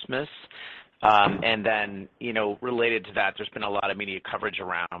Christmas? And then, related to that, there's been a lot of media coverage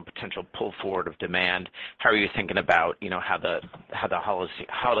around potential pull forward of demand. How are you thinking about, how the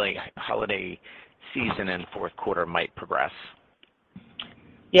holiday season and fourth quarter might progress?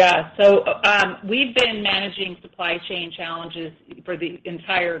 Yeah, so we've been managing supply chain challenges for the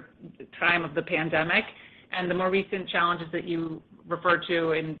entire time of the pandemic, and the more recent challenges that you referred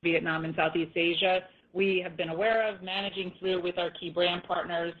to in Vietnam and Southeast Asia, we have been aware of managing through with our key brand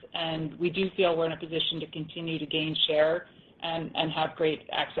partners, and we do feel we're in a position to continue to gain share and have great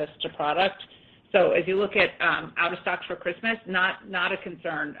access to product. So as you look at out of stocks for Christmas, not a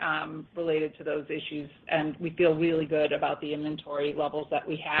concern related to those issues, and we feel really good about the inventory levels that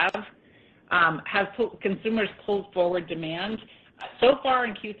we have. Have consumers pulled forward demand? So far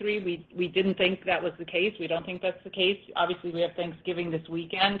in Q3, we didn't think that was the case. We don't think that's the case. Obviously, we have Thanksgiving this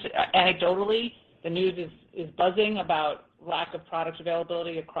weekend. Anecdotally, the news is buzzing about lack of product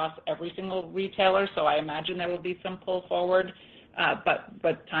availability across every single retailer, so I imagine there will be some pull forward,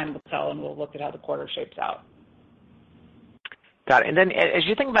 but time will tell, and we'll look at how the quarter shapes out. Got it. And then as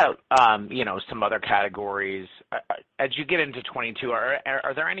you think about, some other categories, as you get into 22,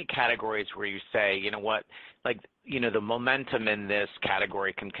 are there any categories where you say, you know what, the momentum in this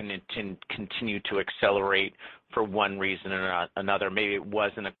category can continue to accelerate for one reason or another? Maybe it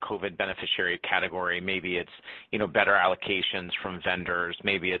wasn't a COVID beneficiary category. Maybe it's, better allocations from vendors.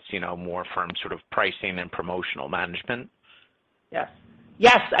 Maybe it's, more from sort of pricing and promotional management.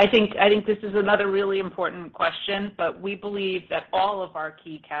 Yes, I think this is another really important question, but we believe that all of our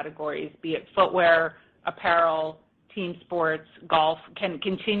key categories, be it footwear, apparel, team sports, golf, can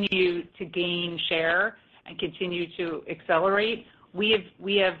continue to gain share and continue to accelerate. We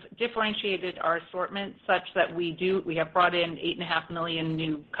have differentiated our assortment such that we have brought in 8.5 million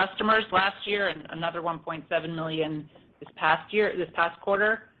new customers last year and another 1.7 million this past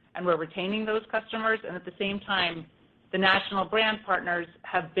quarter, and we're retaining those customers. And at the same time, the national brand partners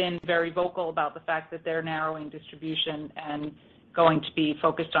have been very vocal about the fact that they're narrowing distribution and going to be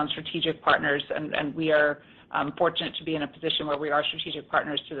focused on strategic partners, and we are fortunate to be in a position where we are strategic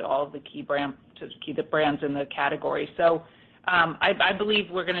partners to all of the key brands in the category. So I believe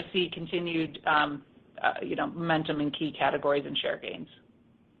we're going to see continued, momentum in key categories and share gains.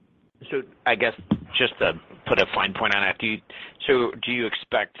 So I guess just to put a fine point on it, do you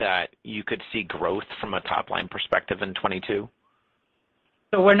expect that you could see growth from a top-line perspective in 22?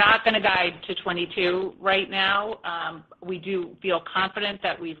 So we're not going to guide to 22 right now. We do feel confident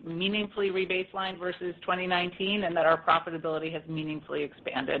that we've meaningfully rebaselined versus 2019 and that our profitability has meaningfully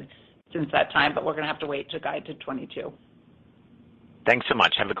expanded since that time, but we're going to have to wait to guide to 22. Thanks so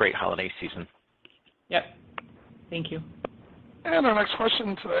much. Have a great holiday season. Yep. Thank you. And our next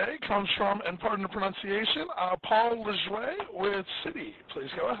question today comes from, and pardon the pronunciation, Paul Lejuez with Citi. Please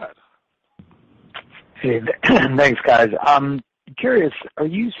go ahead. Hey, thanks, guys. Curious, are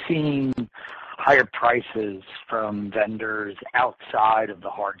you seeing higher prices from vendors outside of the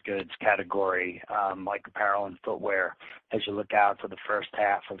hard goods category, like apparel and footwear, as you look out for the first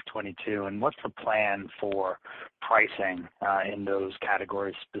half of 22? And what's the plan for pricing in those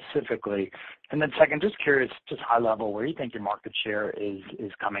categories specifically? And then second, just curious, just high level, where you think your market share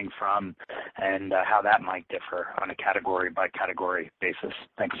is coming from and how that might differ on a category by category basis.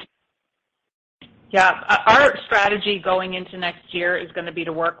 Thanks. Yeah, our strategy going into next year is going to be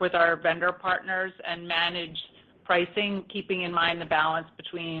to work with our vendor partners and manage pricing, keeping in mind the balance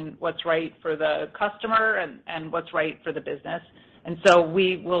between what's right for the customer and what's right for the business. And so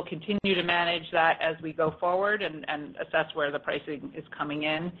we will continue to manage that as we go forward and assess where the pricing is coming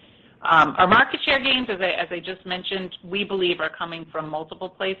in. Our market share gains, as I just mentioned, we believe are coming from multiple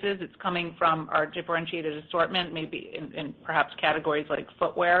places. It's coming from our differentiated assortment, maybe in perhaps categories like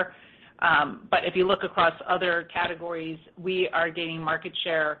footwear. But if you look across other categories, we are gaining market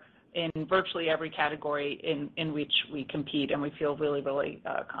share in virtually every category in which we compete, and we feel really, really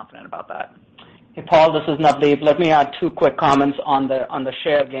confident about that. Hey, Paul, this is Navdeep. Let me add two quick comments on the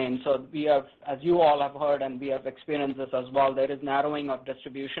share gain. So we have, as you all have heard, and we have experienced this as well, there is narrowing of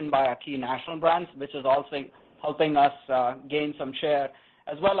distribution by our key national brands, which is also helping us gain some share,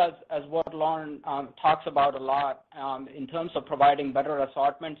 as well as what Lauren talks about a lot in terms of providing better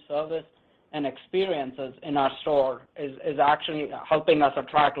assortment, service, and experiences in our store is actually helping us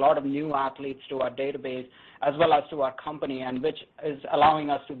attract a lot of new athletes to our database as well as to our company, and which is allowing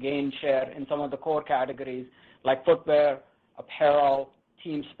us to gain share in some of the core categories like footwear, apparel,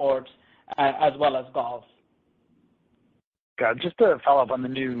 team sports, as well as golf. Just to follow up on the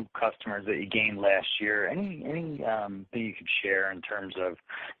new customers that you gained last year, anything you could share in terms of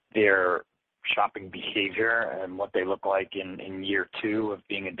their shopping behavior and what they look like in year two of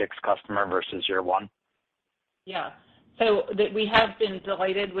being a DICK'S customer versus year one? Yeah. So we have been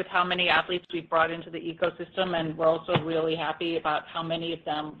delighted with how many athletes we've brought into the ecosystem, and we're also really happy about how many of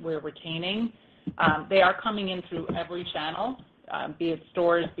them we're retaining. They are coming in through every channel, be it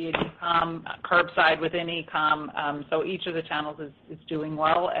stores, be it e-com, curbside within e-com. So each of the channels is doing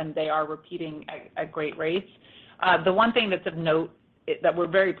well, and they are repeating at great rates. The one thing that's of note that we're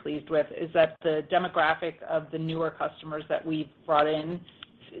very pleased with is that the demographic of the newer customers that we've brought in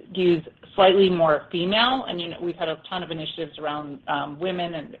skews slightly more female, and we've had a ton of initiatives around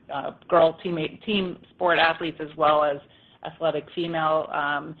women and girl team sport athletes as well as athletic female,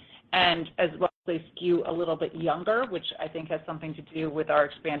 and as well they skew a little bit younger, which I think has something to do with our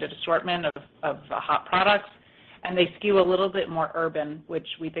expanded assortment of hot products. And they skew a little bit more urban, which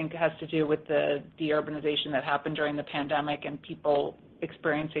we think has to do with the de-urbanization that happened during the pandemic and people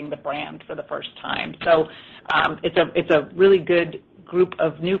experiencing the brand for the first time. So it's a really good group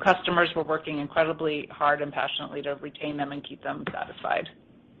of new customers. We're working incredibly hard and passionately to retain them and keep them satisfied.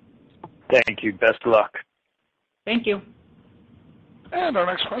 Thank you. Best of luck. Thank you. And our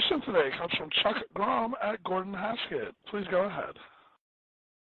next question today comes from Chuck Grom at Gordon Haskett. Please go ahead.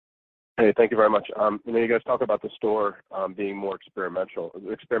 Hey, thank you very much. You guys talk about the store being more experimental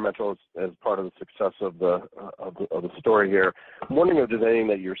as part of the success of the story here. I'm wondering if there's anything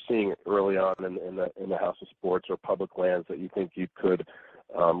that you're seeing early on in the House of Sports or public lands that you think you could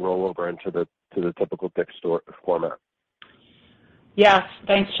roll over into the typical DICK'S store format. Yes,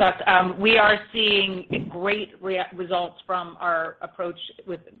 thanks, Chuck. We are seeing great results from our approach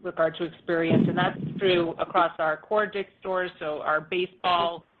with regard to experience, and that's true across our core DICK'S stores. So our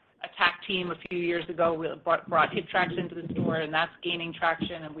baseball attack team a few years ago we brought hip tracks into the store, and that's gaining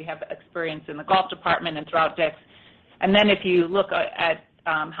traction, and we have experience in the golf department and throughout DICK'S. And then if you look at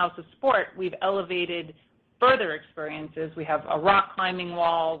House of Sport, we've elevated further experiences. We have a rock climbing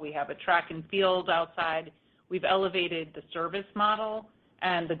wall. We have a track and field outside. We've elevated the service model,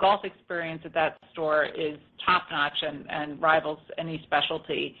 and the golf experience at that store is top-notch and rivals any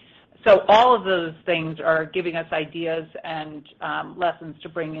specialty. So all of those things are giving us ideas and lessons to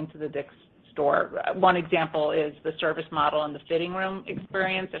bring into the DICK'S store. One example is the service model and the fitting room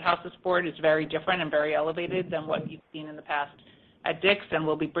experience at House of Sport is very different and very elevated than what you've seen in the past at Dick's, and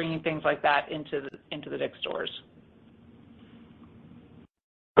we'll be bringing things like that into the Dick's stores.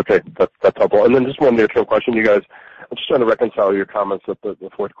 Okay, that's helpful. And then just one near-term question, you guys. I'm just trying to reconcile your comments that the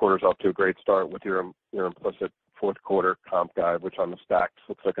fourth quarter's off to a great start with your implicit fourth quarter comp guide, which on the stacks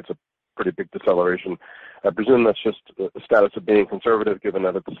looks like it's a pretty big deceleration. I presume that's just the status of being conservative, given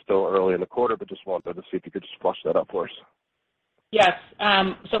that it's still early in the quarter, but just wanted to see if you could just flush that out for us. Yes.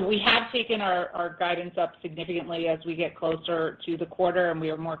 So we have taken our guidance up significantly as we get closer to the quarter, and we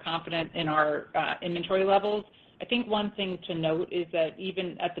are more confident in our inventory levels. I think one thing to note is that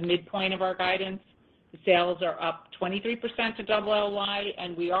even at the midpoint of our guidance, the sales are up 23% to double LY,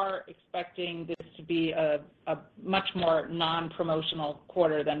 and we are expecting this to be a much more non-promotional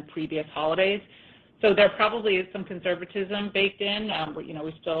quarter than previous holidays. So there probably is some conservatism baked in.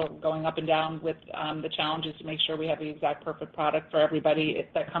 We're still going up and down with the challenges to make sure we have the exact perfect product for everybody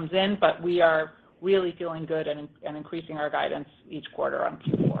that comes in, but we are really feeling good and increasing our guidance each quarter on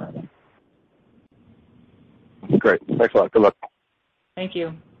Q4. Great. Thanks a lot. Good luck. Thank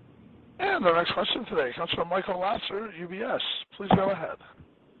you. And the next question today comes from Michael Lasser, UBS. Please go ahead.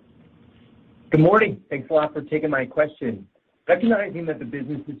 Good morning. Thanks a lot for taking my question. Recognizing that the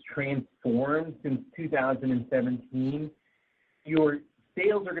business has transformed since 2017, your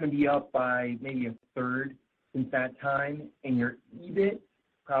sales are going to be up by maybe a third since that time, and your EBIT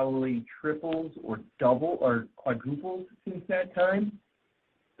probably triples or double or quadruples since that time.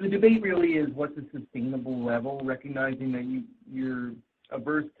 The debate really is what's a sustainable level, recognizing that you're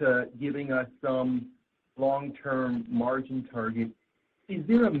averse to giving us some long-term margin target. Is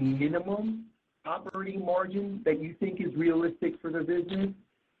there a minimum operating margin that you think is realistic for the business?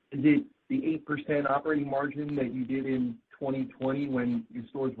 Is it the 8% operating margin that you did in 2020 when your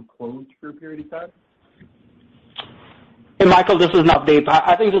stores were closed for a period of time? Hey, Michael, this is Navdeep.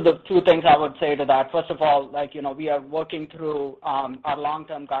 I think there's the two things I would say to that. First of all, we are working through our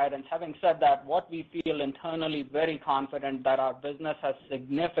long-term guidance. Having said that, what we feel internally very confident that our business has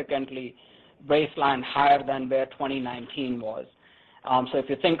significantly baseline higher than where 2019 was. So if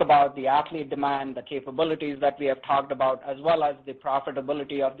you think about the athlete demand, the capabilities that we have talked about, as well as the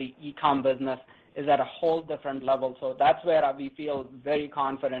profitability of the e-com business is at a whole different level. So that's where we feel very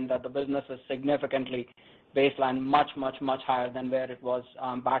confident that the business is significantly baseline much, much, much higher than where it was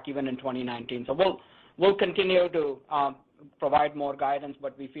back even in 2019. So we'll continue to provide more guidance,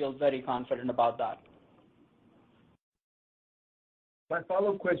 but we feel very confident about that. My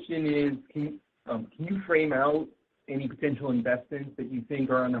follow-up question is, can you frame out any potential investments that you think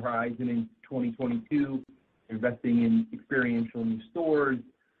are on the horizon in 2022, investing in experiential new stores,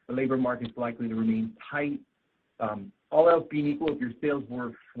 the labor market's likely to remain tight. All else being equal, if your sales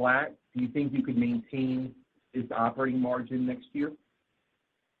were flat, do you think you could maintain this operating margin next year?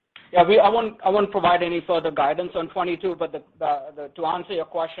 Yeah, I won't provide any further guidance on 22, but to answer your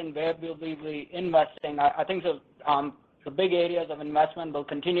question, where will we be investing? I think the big areas of investment will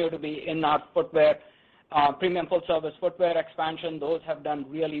continue to be in our footwear, premium full-service footwear expansion. Those have done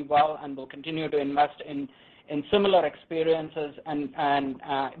really well, and we'll continue to invest in similar experiences and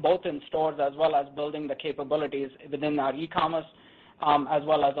both in stores as well as building the capabilities within our e-commerce as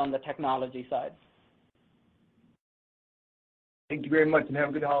well as on the technology side. Thank you very much, and have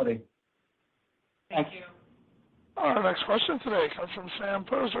a good holiday. Thank you. Our next question today comes from Sam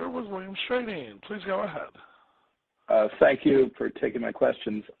Poser with Williams Trading. Please go ahead. Thank you for taking my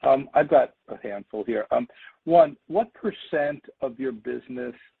questions. I've got a handful here. One, what % of your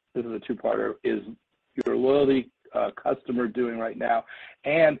business, this is a two-parter, is your loyalty customer doing right now?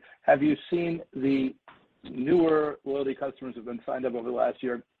 And have you seen the newer loyalty customers who have been signed up over the last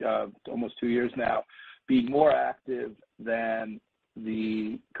year, almost 2 years now, be more active than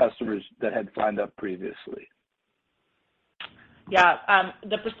the customers that had signed up previously? Yeah,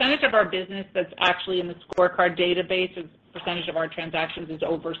 the percentage of our business that's actually in the scorecard database, the percentage of our transactions is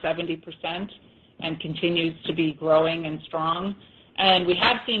over 70% and continues to be growing and strong. And we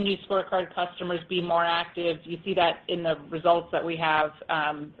have seen new scorecard customers be more active. You see that in the results that we have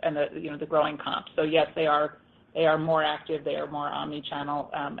and the growing comps. So yes, they are more active, they are more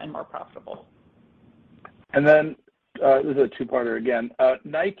omni-channel and more profitable. And then this is a two-parter again.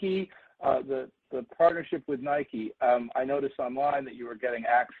 Nike, the partnership with Nike. I noticed online that you were getting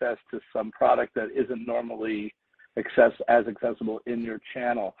access to some product that isn't normally as accessible in your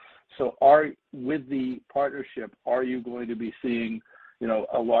channel. So with the partnership, are you going to be seeing,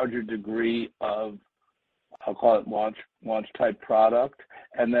 a larger degree of, I'll call it launch type product?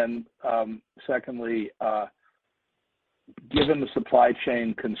 And then secondly, given the supply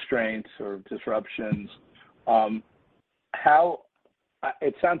chain constraints or disruptions,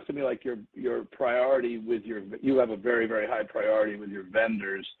 it sounds to me like your priority you have a very, very high priority with your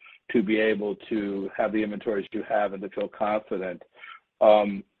vendors to be able to have the inventories you have and to feel confident.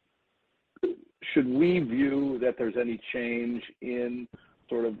 Should we view that there's any change in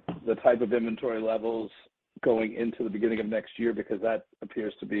sort of the type of inventory levels going into the beginning of next year, because that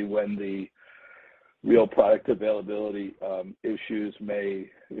appears to be when the real product availability issues may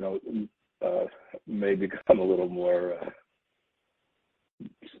become a little more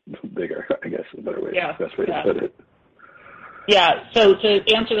bigger, I guess is a better way, best way to put it. Yeah. So to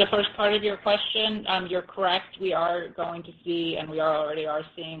answer the first part of your question, you're correct. We are going to see, and we already are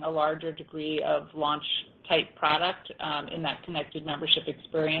seeing, a larger degree of launch-type product in that connected membership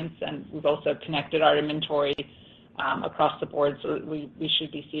experience, and we've also connected our inventory across the board, so we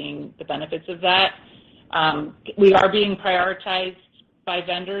should be seeing the benefits of that. We are being prioritized by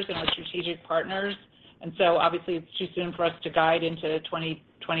vendors and our strategic partners, and so obviously it's too soon for us to guide into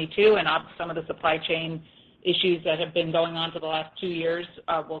 2022, and some of the supply chain issues that have been going on for the last 2 years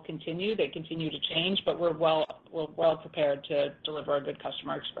will continue. They continue to change, but we're well prepared to deliver a good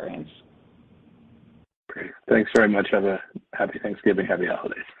customer experience. Great. Thanks very much. Have a happy Thanksgiving, happy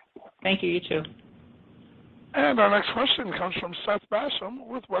holidays. Thank you. You too. And our next question comes from Seth Basham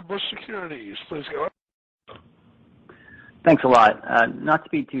with Wedbush Securities. Please go ahead. Thanks a lot. Not to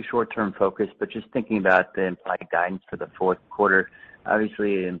be too short-term focused, but just thinking about the implied guidance for the fourth quarter.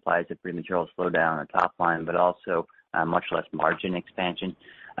 Obviously, it implies a pretty material slowdown on the top line, but also much less margin expansion.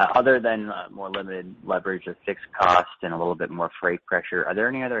 Other than more limited leverage of fixed cost and a little bit more freight pressure, are there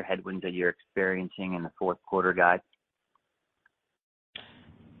any other headwinds that you're experiencing in the fourth quarter guide?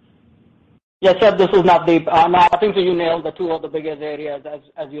 Yes, sir, this is Navdeep. I think you nailed the two of the biggest areas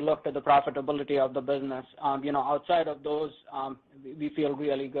as you looked at the profitability of the business. Outside of those, we feel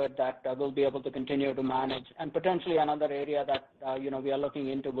really good that we'll be able to continue to manage. And potentially another area that we are looking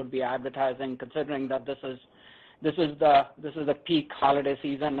into would be advertising, considering that this is the peak holiday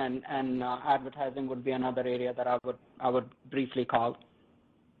season, and advertising would be another area that I would briefly call.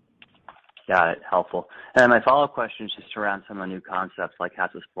 Got it. Helpful. And my follow-up question is just around some of the new concepts like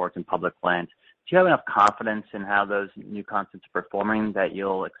House of Sports and Public Lands. Do you have enough confidence in how those new concepts are performing that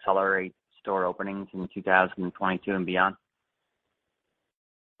you'll accelerate store openings in 2022 and beyond?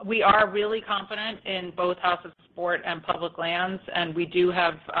 We are really confident in both House of Sport and Public Lands, and we do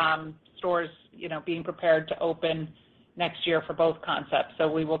have stores, being prepared to open next year for both concepts. So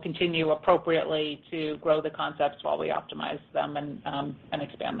we will continue appropriately to grow the concepts while we optimize them and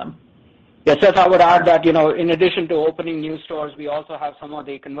expand them. Yes, Seth, I would add that, in addition to opening new stores, we also have some of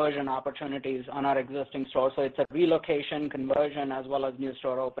the conversion opportunities on our existing stores. So it's a relocation, conversion, as well as new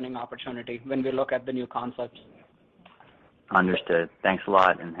store opening opportunity when we look at the new concepts. Understood. Thanks a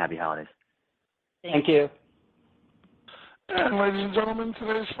lot, and happy holidays. Thank you. And ladies and gentlemen,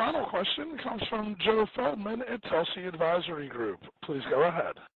 today's final question comes from Joe Feldman at Telsey Advisory Group. Please go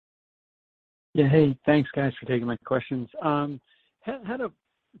ahead. Yeah, hey, thanks guys for taking my questions. Had a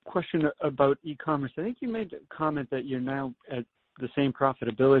question about e-commerce. I think you made a comment that you're now at the same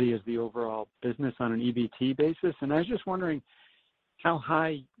profitability as the overall business on an EBT basis, and I was just wondering how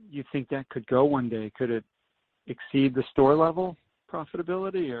high you think that could go one day. Could it exceed the store level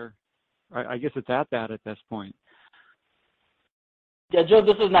profitability, or I guess it's at that at this point? Yeah, Joe,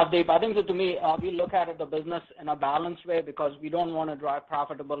 this is Navdeep. I think that to me, we look at the business in a balanced way because we don't want to drive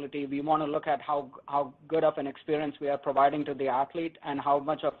profitability. We want to look at how good of an experience we are providing to the athlete and how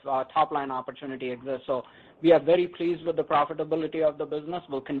much of top-line opportunity exists. So we are very pleased with the profitability of the business.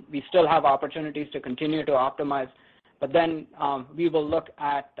 We still have opportunities to continue to optimize, but then we will look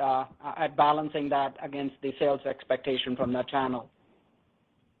at balancing that against the sales expectation from that channel.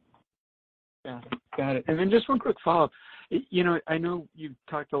 Got it. And then just one quick follow-up. I know you've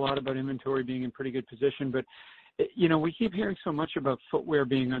talked a lot about inventory being in pretty good position, but, we keep hearing so much about footwear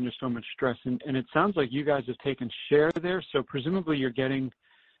being under so much stress, and it sounds like you guys have taken share there, so presumably you're getting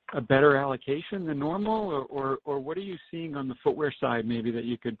a better allocation than normal, or what are you seeing on the footwear side maybe that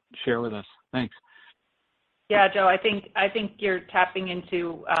you could share with us? Thanks. Yeah, Joe, I think you're tapping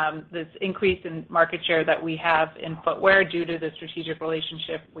into this increase in market share that we have in footwear due to the strategic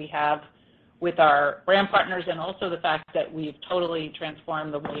relationship we have with our brand partners, and also the fact that we've totally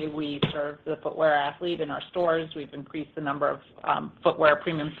transformed the way we serve the footwear athlete in our stores. We've increased the number of footwear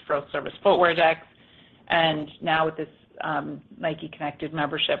premium pro service footwear decks, and now with this Nike Connected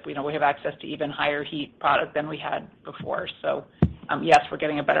membership, we have access to even higher heat product than we had before. So yes, we're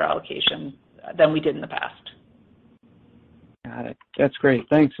getting a better allocation than we did in the past. Got it. That's great.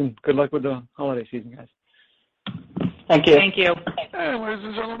 Thanks, and good luck with the holiday season, guys. Thank you. Thank you. And ladies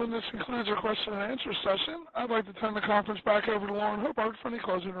and gentlemen, this concludes our question and answer session. I'd like to turn the conference back over to Lauren Hobart for any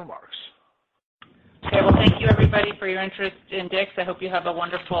closing remarks. Okay, well, thank you, everybody, for your interest in DICK'S. I hope you have a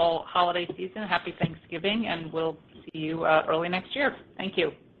wonderful holiday season. Happy Thanksgiving, and we'll see you early next year. Thank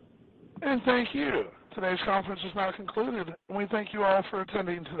you. And thank you. Today's conference is now concluded, and we thank you all for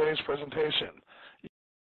attending today's presentation.